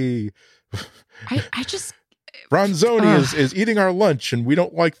 Hey, I just Ronzoni is eating our lunch, and we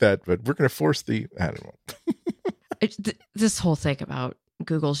don't like that, but we're going to force I don't know. This whole thing about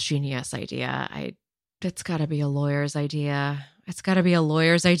Google's genius idea, it's got to be a lawyer's idea. It's got to be a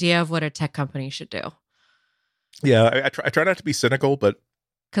lawyer's idea of what a tech company should do. Yeah, I try not to be cynical, but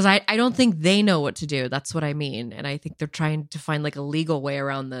because I don't think they know what to do. That's what I mean. And I think they're trying to find like a legal way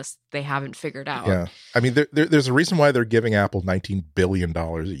around this they haven't figured out. Yeah. I mean, there's a reason why they're giving Apple $19 billion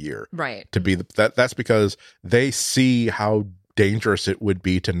a year. Right. To be that's because they see how dangerous it would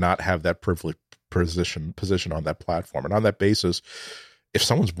be to not have that privileged position on that platform. And on that basis, if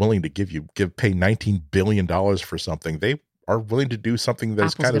someone's willing to pay $19 billion for something, they are willing to do something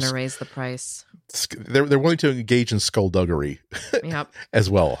that's Apple's going to raise the price. They're willing to engage in skullduggery yep. as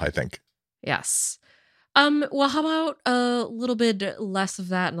well, I think. Yes. Well, how about a little bit less of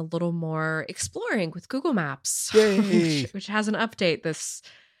that and a little more exploring with Google Maps, Yay. which has an update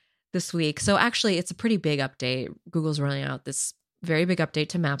this week. So actually, it's a pretty big update. Google's rolling out this very big update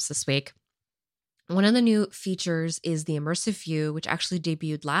to Maps this week. One of the new features is the immersive view, which actually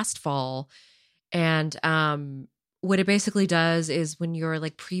debuted last fall. And what it basically does is when you're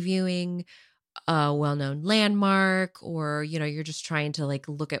like previewing a well-known landmark, or you're just trying to like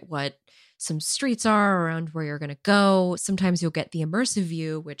look at what some streets are around where you're going to go, sometimes you'll get the immersive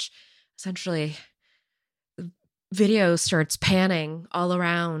view, which essentially video starts panning all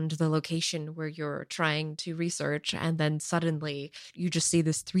around the location where you're trying to research, and then suddenly you just see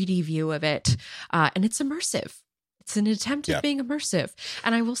this 3D view of it, and it's immersive. It's an attempt at being immersive,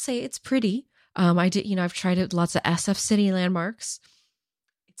 and I will say it's pretty. I've tried it with lots of SF City landmarks.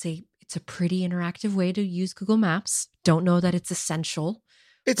 It's a pretty interactive way to use Google Maps. Don't know that it's essential.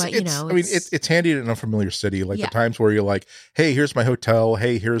 It's handy in an unfamiliar city. Like the times where you're like, hey, here's my hotel.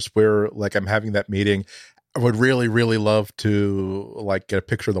 Hey, here's where like I'm having that meeting. I would really, really love to like get a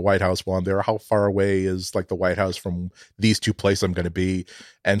picture of the White House while I'm there. How far away is like the White House from these two places I'm going to be?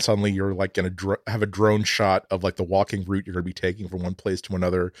 And suddenly you're like going to have a drone shot of like the walking route you're going to be taking from one place to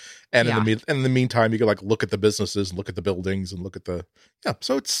another. And in the meantime, you can like look at the businesses and look at the buildings and look at the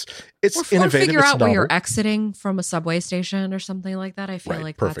So it's innovative. Or figure out where you're exiting from a subway station or something like that. I feel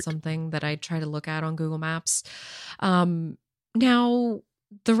like that's something that I try to look at on Google Maps. Now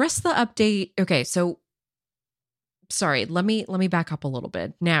the rest of the update. Okay, so. Sorry, let me back up a little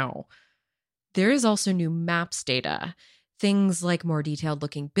bit. Now, there is also new maps data. Things like more detailed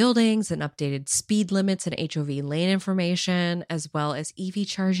looking buildings and updated speed limits and HOV lane information, as well as EV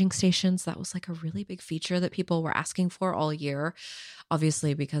charging stations. That was like a really big feature that people were asking for all year,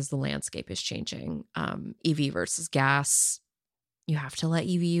 obviously because the landscape is changing. EV versus gas. You have to let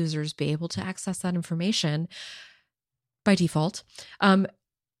EV users be able to access that information by default.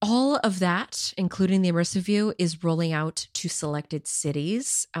 All of that, including the immersive view, is rolling out to selected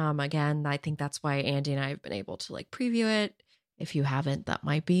cities. Again, I think that's why Andy and I have been able to like preview it. If you haven't, that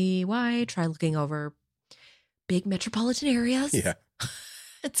might be why. Try looking over big metropolitan areas. Yeah.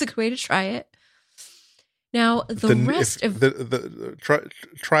 It's a good way to try it. Now, try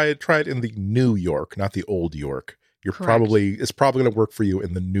it in the New York, not the old York. It's probably going to work for you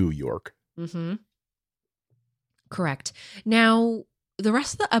in the New York. Mm-hmm. Correct. Now, the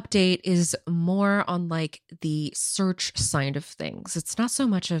rest of the update is more on like the search side of things. It's not so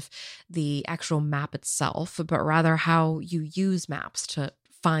much of the actual map itself, but rather how you use maps to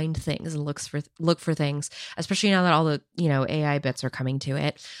find things and look for things, especially now that all the, AI bits are coming to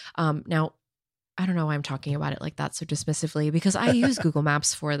it. Now, I don't know why I'm talking about it like that so dismissively, because I use Google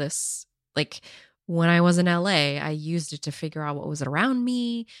Maps for this. Like when I was in LA, I used it to figure out what was around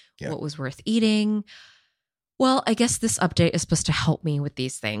me, what was worth eating. Well, I guess this update is supposed to help me with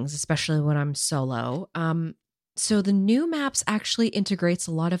these things, especially when I'm solo. So the new maps actually integrates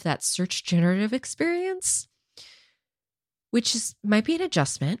a lot of that search generative experience, which might be an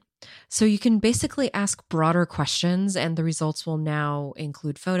adjustment. So you can basically ask broader questions and the results will now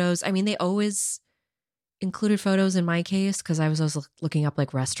include photos. I mean, they always included photos in my case because I was always looking up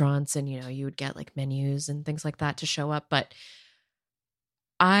like restaurants and, you would get like menus and things like that to show up. But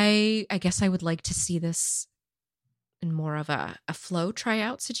I guess I would like to see this in more of a flow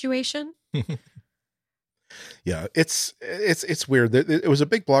tryout situation. Yeah, it's weird. It was a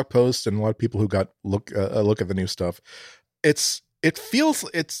big blog post and a lot of people who got a look at the new stuff. It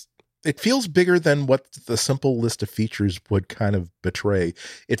feels bigger than what the simple list of features would kind of betray.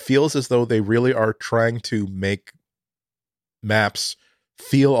 It feels as though they really are trying to make maps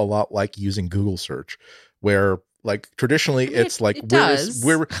feel a lot like using Google search, where like traditionally it's like whereas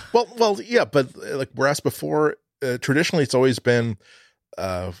before traditionally it's always been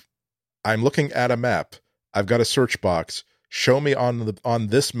I'm looking at a map, I've got a search box, show me on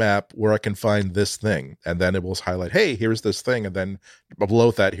this map where I can find this thing, and then it will highlight, hey, here's this thing, and then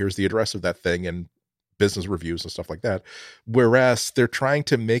below that here's the address of that thing and business reviews and stuff like that. Whereas they're trying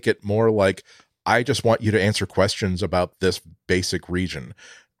to make it more like, I just want you to answer questions about this basic region.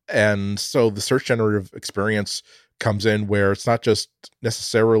 And so the search generative experience comes in where it's not just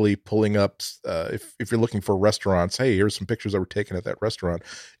necessarily pulling up if you're looking for restaurants, hey, here's some pictures that were taken at that restaurant.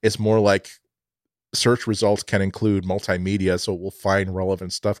 It's more like search results can include multimedia, so we'll find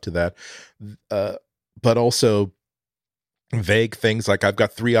relevant stuff to that, but also vague things like, I've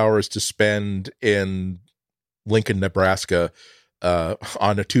got 3 hours to spend in Lincoln, Nebraska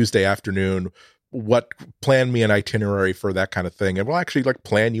on a Tuesday afternoon. Plan me an itinerary for that kind of thing. And we'll actually like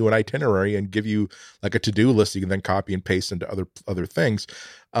plan you an itinerary and give you like a to-do list you can then copy and paste into other things.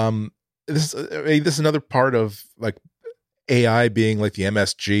 this is another part of like AI being like the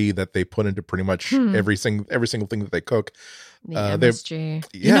MSG that they put into pretty much every single thing that they cook. The MSG.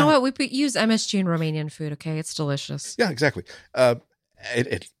 You know what? We use MSG in Romanian food. Okay, it's delicious. Yeah, exactly. I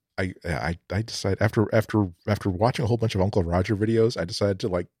decided after watching a whole bunch of Uncle Roger videos, I decided to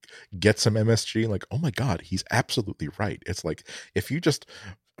like get some MSG. Like, oh my God, he's absolutely right. It's like if you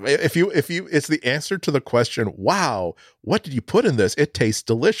it's the answer to the question, wow, what did you put in this? It tastes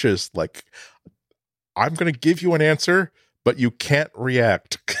delicious. Like, I'm gonna give you an answer, but you can't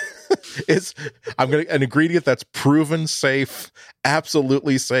react. An ingredient that's proven safe,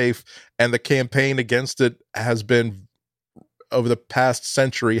 absolutely safe, and the campaign against it has been over the past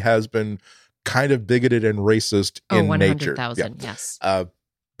century has been kind of bigoted and racist in 100,000, nature. yes.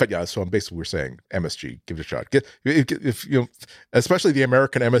 But yeah, so we're saying MSG, give it a shot. If you know, especially the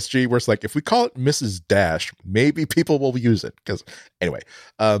American MSG, where it's like if we call it Mrs. Dash, maybe people will use it. Because anyway,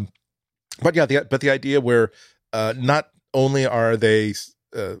 but yeah, the idea where not only are they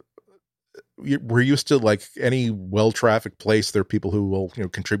we're used to like any well-trafficked place, there are people who will, you know,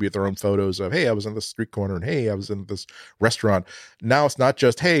 contribute their own photos of, hey, I was in this street corner, and hey, I was in this restaurant. Now it's not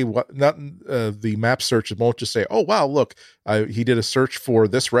just, hey, the map search won't just say, oh wow, look, he did a search for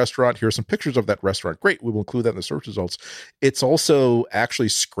this restaurant, here's some pictures of that restaurant, great, we will include that in the search results. It's also actually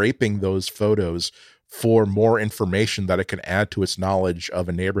scraping those photos for more information that it can add to its knowledge of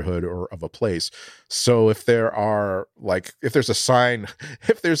a neighborhood or of a place. So if there's a sign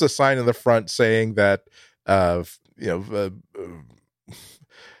in the front saying that,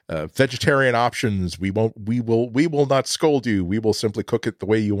 vegetarian options, we will not scold you, we will simply cook it the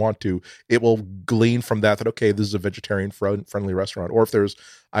way you want to, it will glean from that okay, this is a vegetarian friendly restaurant. Or if there's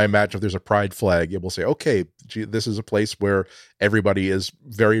a pride flag, it will say, okay, this is a place where everybody is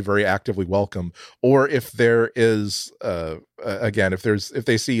very, very actively welcome. Or if there is if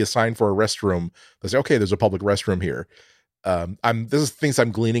they see a sign for a restroom, they say, okay, there's a public restroom here. This is things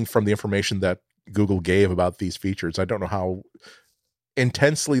I'm gleaning from the information that Google gave about these features. I don't know how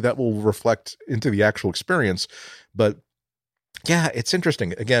intensely that will reflect into the actual experience, but yeah, it's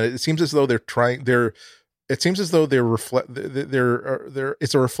interesting. Again, it seems as though it's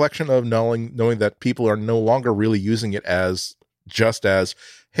a reflection of knowing that people are no longer really using it as just as,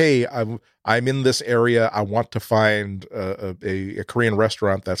 hey, I'm in this area, I want to find a Korean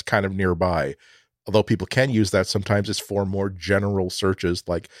restaurant that's kind of nearby. Although people can use that sometimes, it's for more general searches,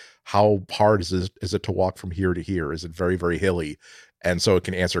 like how hard is it to walk from here to here? Is it very, very hilly? And so it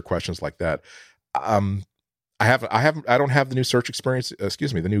can answer questions like that. I don't have the new search experience,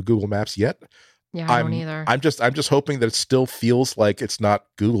 the new Google Maps yet. Yeah, I don't either. I'm just hoping that it still feels like it's not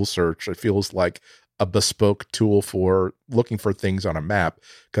Google search. It feels like a bespoke tool for looking for things on a map,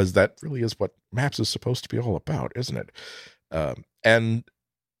 because that really is what Maps is supposed to be all about, isn't it? And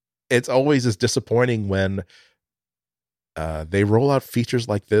it's always as disappointing when they roll out features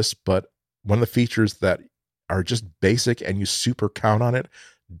like this, but one of the features that are just basic and you super count on it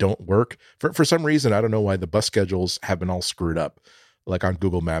don't work. For some reason, I don't know why the bus schedules have been all screwed up, like on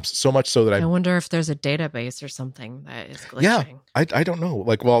Google Maps, so much so that I wonder if there's a database or something that is glitching. Yeah, I don't know.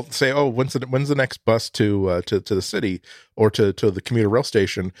 Like, well, say, oh, when's the next bus to the city or to the commuter rail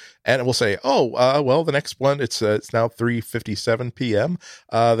station, and it will say, oh, well, the next one it's now 3:57 p.m.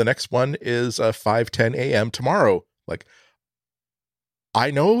 The next one is 5:10 a.m. tomorrow. Like, I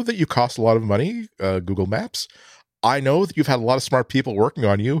know that you cost a lot of money, Google Maps. I know that you've had a lot of smart people working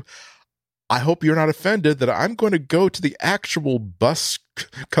on you. I hope you're not offended that I'm going to go to the actual bus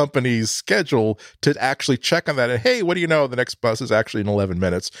company's schedule to actually check on that. And hey, what do you know? The next bus is actually in 11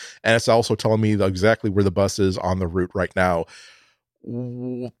 minutes. And it's also telling me exactly where the bus is on the route right now.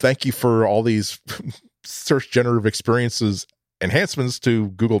 Thank you for all these search generative experiences enhancements to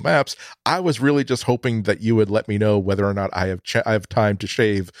Google Maps. I was really just hoping that you would let me know whether or not I have time to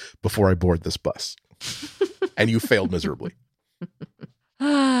shave before I board this bus. And you failed miserably.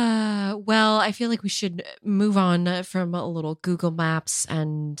 Well, I feel like we should move on from a little Google Maps.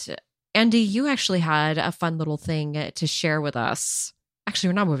 And Andy, you actually had a fun little thing to share with us. Actually,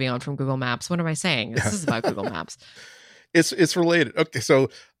 we're not moving on from Google Maps. What am I saying? This is about Google Maps. It's related. Okay, so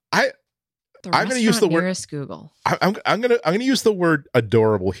I'm going to use the word Google. I'm going to use the word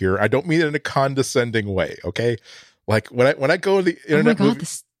adorable here. I don't mean it in a condescending way. Okay, like when I go to the internet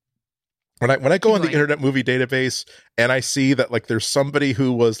when I go on the Internet Movie Database and I see that like there's somebody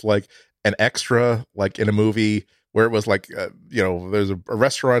who was like an extra like in a movie where it was like there's a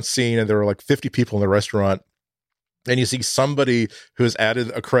restaurant scene and there were like 50 people in the restaurant. And you see somebody who's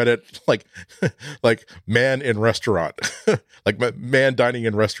added a credit like man in restaurant, like man dining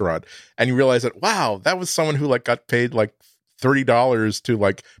in restaurant, and you realize that wow, that was someone who like got paid like $30 to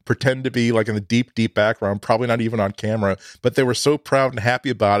like pretend to be like in the deep background, probably not even on camera, but they were so proud and happy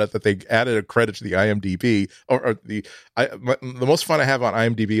about it that they added a credit to the IMDb. The most fun I have on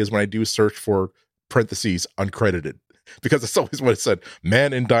IMDb is when I do search for parentheses uncredited, because it's always what it said: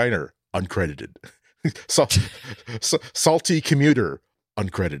 man in diner uncredited, salty commuter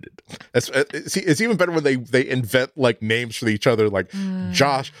uncredited. It's even better when they invent like names for each other, like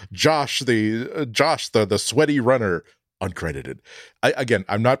Josh the sweaty runner uncredited.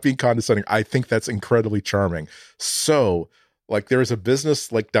 I'm not being condescending. I think that's incredibly charming. So like there is a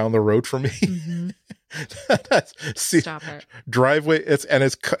business like down the road from me. Mm-hmm. Stop it. Driveway.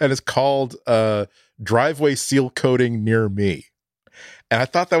 It's called Driveway Seal Coating Near Me. And I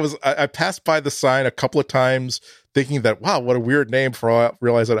thought that was, I passed by the sign a couple of times thinking that, wow, what a weird name, for I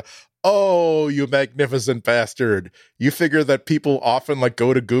realized that, oh, you magnificent bastard. You figure that people often like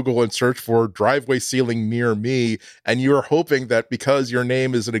go to Google and search for driveway sealing near me. And you're hoping that because your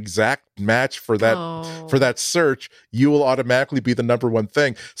name is an exact match for that search, you will automatically be the number one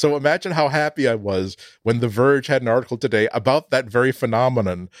thing. So imagine how happy I was when The Verge had an article today about that very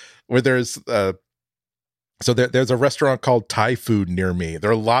phenomenon, where there's, so there's a restaurant called Thai food near me. There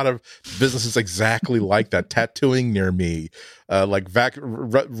are a lot of businesses exactly like that. Tattooing near me, like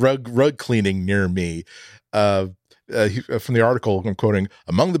rug cleaning near me. From the article, I'm quoting,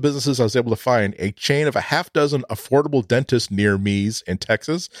 among the businesses I was able to find, a chain of a half dozen affordable dentists near me's in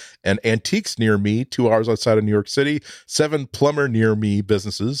Texas, and antiques near me 2 hours outside of New York City, 7 plumber near me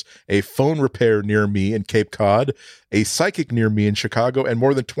businesses, a phone repair near me in Cape Cod, a psychic near me in Chicago, and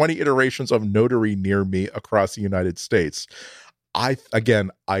more than 20 iterations of notary near me across the United States. I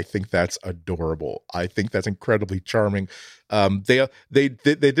think that's adorable. I think that's incredibly charming. They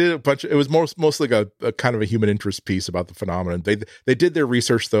did a bunch. It was mostly like a kind of a human interest piece about the phenomenon. They did their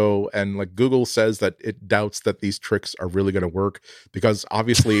research though, and like Google says that it doubts that these tricks are really going to work, because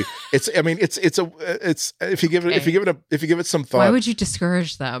obviously it's if you give it some thought. Why would you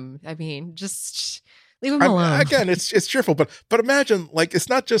discourage them? I mean, just leave them alone. Again, it's cheerful, but imagine, like, it's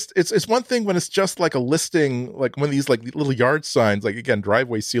not just, it's one thing when it's just like a listing, like one of these like little yard signs, like again,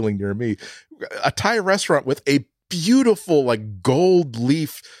 driveway sealing near me, a Thai restaurant with a beautiful like gold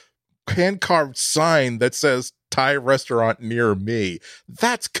leaf hand carved sign that says Thai restaurant near me.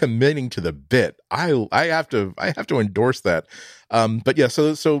 That's committing to the bit. I have to endorse that. But yeah,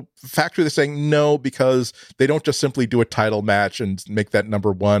 so Factory, they're saying no, because they don't just simply do a title match and make that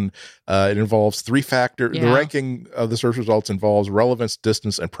number one. It involves 3 factors. Yeah. The ranking of the search results involves relevance,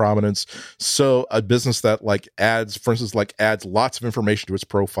 distance, and prominence. So a business that like adds, for instance, like adds lots of information to its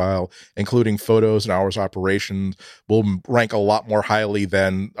profile, including photos and hours of operation, will rank a lot more highly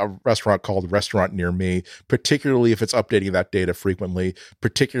than a restaurant called Restaurant Near Me, particularly if it's updating that data frequently,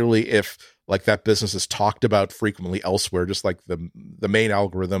 particularly if like that business is talked about frequently elsewhere, just like the main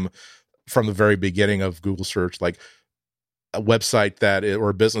algorithm from the very beginning of Google search, like a website or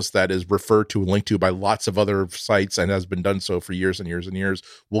a business that is referred to and linked to by lots of other sites and has been done so for years and years and years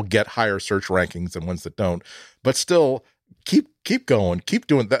will get higher search rankings than ones that don't. But still, keep going, keep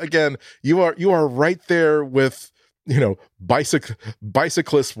doing that. Again, you are right there with, you know,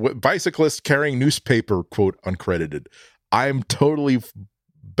 bicyclists carrying newspaper, quote, uncredited. I'm totally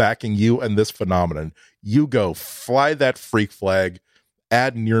backing you and this phenomenon. You go, fly that freak flag,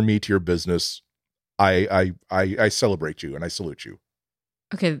 add near me to your business. I celebrate you and I salute you.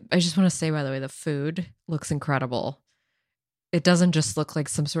 Okay, I just want to say, by the way, the food looks incredible. It doesn't just look like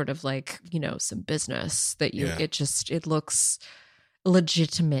some sort of like, you know, some business that you. Yeah. It looks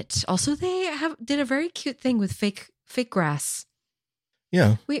legitimate. Also, they did a very cute thing with fake grass.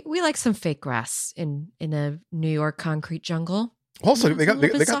 Yeah, we like some fake grass in a New York concrete jungle. Also, they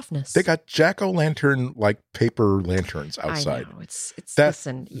got jack-o'-lantern like paper lanterns outside. I know. It's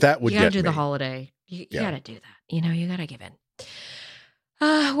listen, that would you gotta get do me. The holiday. You gotta do that. You know, you gotta give in.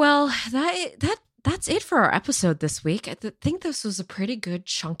 Well, that's it for our episode this week. I think this was a pretty good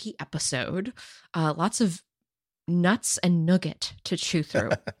chunky episode. Lots of nuts and nougat to chew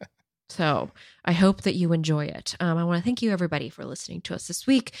through. So I hope that you enjoy it. I want to thank you, everybody, for listening to us this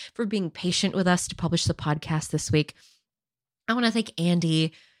week, for being patient with us to publish the podcast this week. I want to thank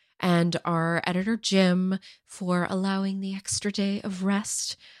Andy and our editor, Jim, for allowing the extra day of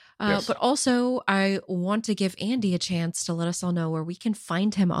rest. Yes. But also, I want to give Andy a chance to let us all know where we can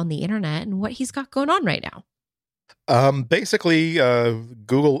find him on the internet and what he's got going on right now. Basically,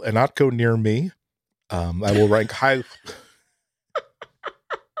 Google Ihnatko near me. I will rank high.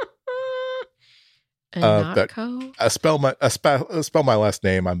 Spell my last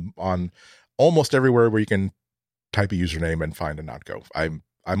name. I'm on almost everywhere where you can type a username and find Ihnatko. I'm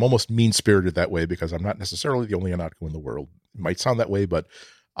I'm almost mean-spirited that way because I'm not necessarily the only Anatco in the world. It might sound that way, but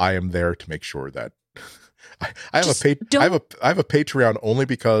I am there to make sure that I have a Patreon only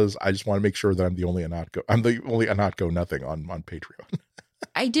because I just want to make sure that I'm the only Anatco. I'm the only Anatco nothing on Patreon.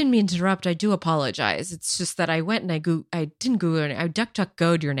 I didn't mean to interrupt. I do apologize. It's just that I went and I didn't Google it. I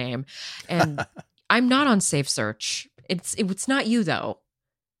DuckDuckGo'd your name, and I'm not on Safe Search. It's not you though.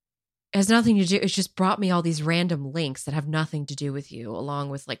 It has nothing to do. It's just brought me all these random links that have nothing to do with you, along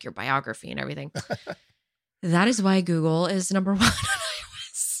with like your biography and everything. That is why Google is number one on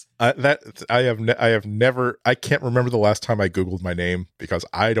iOS. I have never. I can't remember the last time I Googled my name because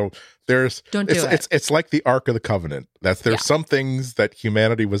I don't. Don't do it. It's like the Ark of the Covenant. There's some things that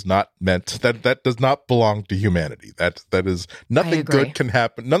humanity was not meant. That does not belong to humanity. That is nothing good can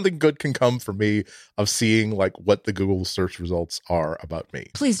happen. Nothing good can come from me of seeing like what the Google search results are about me.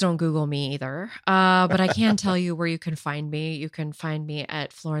 Please don't Google me either. But I can tell you where you can find me. You can find me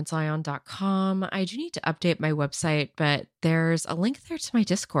at florenceion.com. I do need to update my website, but there's a link there to my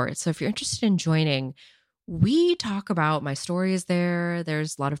Discord. So if you're interested in joining, we talk about my stories there.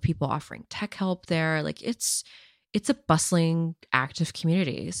 There's a lot of people offering tech help there. Like it's a bustling, active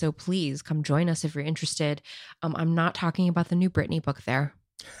community. So please come join us if you're interested. I'm not talking about the new Britney book there.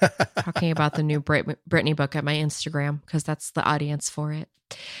 Talking about the new Britney book at my Instagram because that's the audience for it.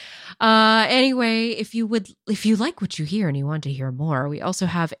 Anyway, if you like what you hear and you want to hear more, we also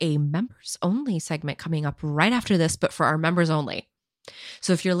have a members only segment coming up right after this, but for our members only.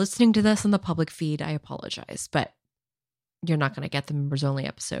 So if you're listening to this on the public feed, I apologize, but you're not going to get the members only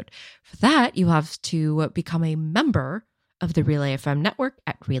episode. For that, you have to become a member of the Relay FM network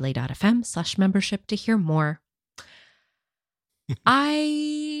at relay.fm/membership to hear more.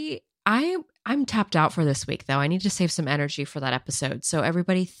 I'm tapped out for this week, though. I need to save some energy for that episode. So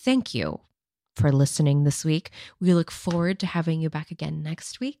everybody, thank you for listening this week. We look forward to having you back again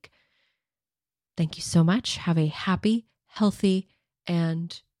next week. Thank you so much. Have a happy, healthy,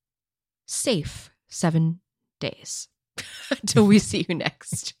 and safe 7 days until we see you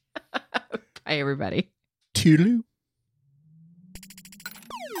next. Bye, everybody. Toodaloo.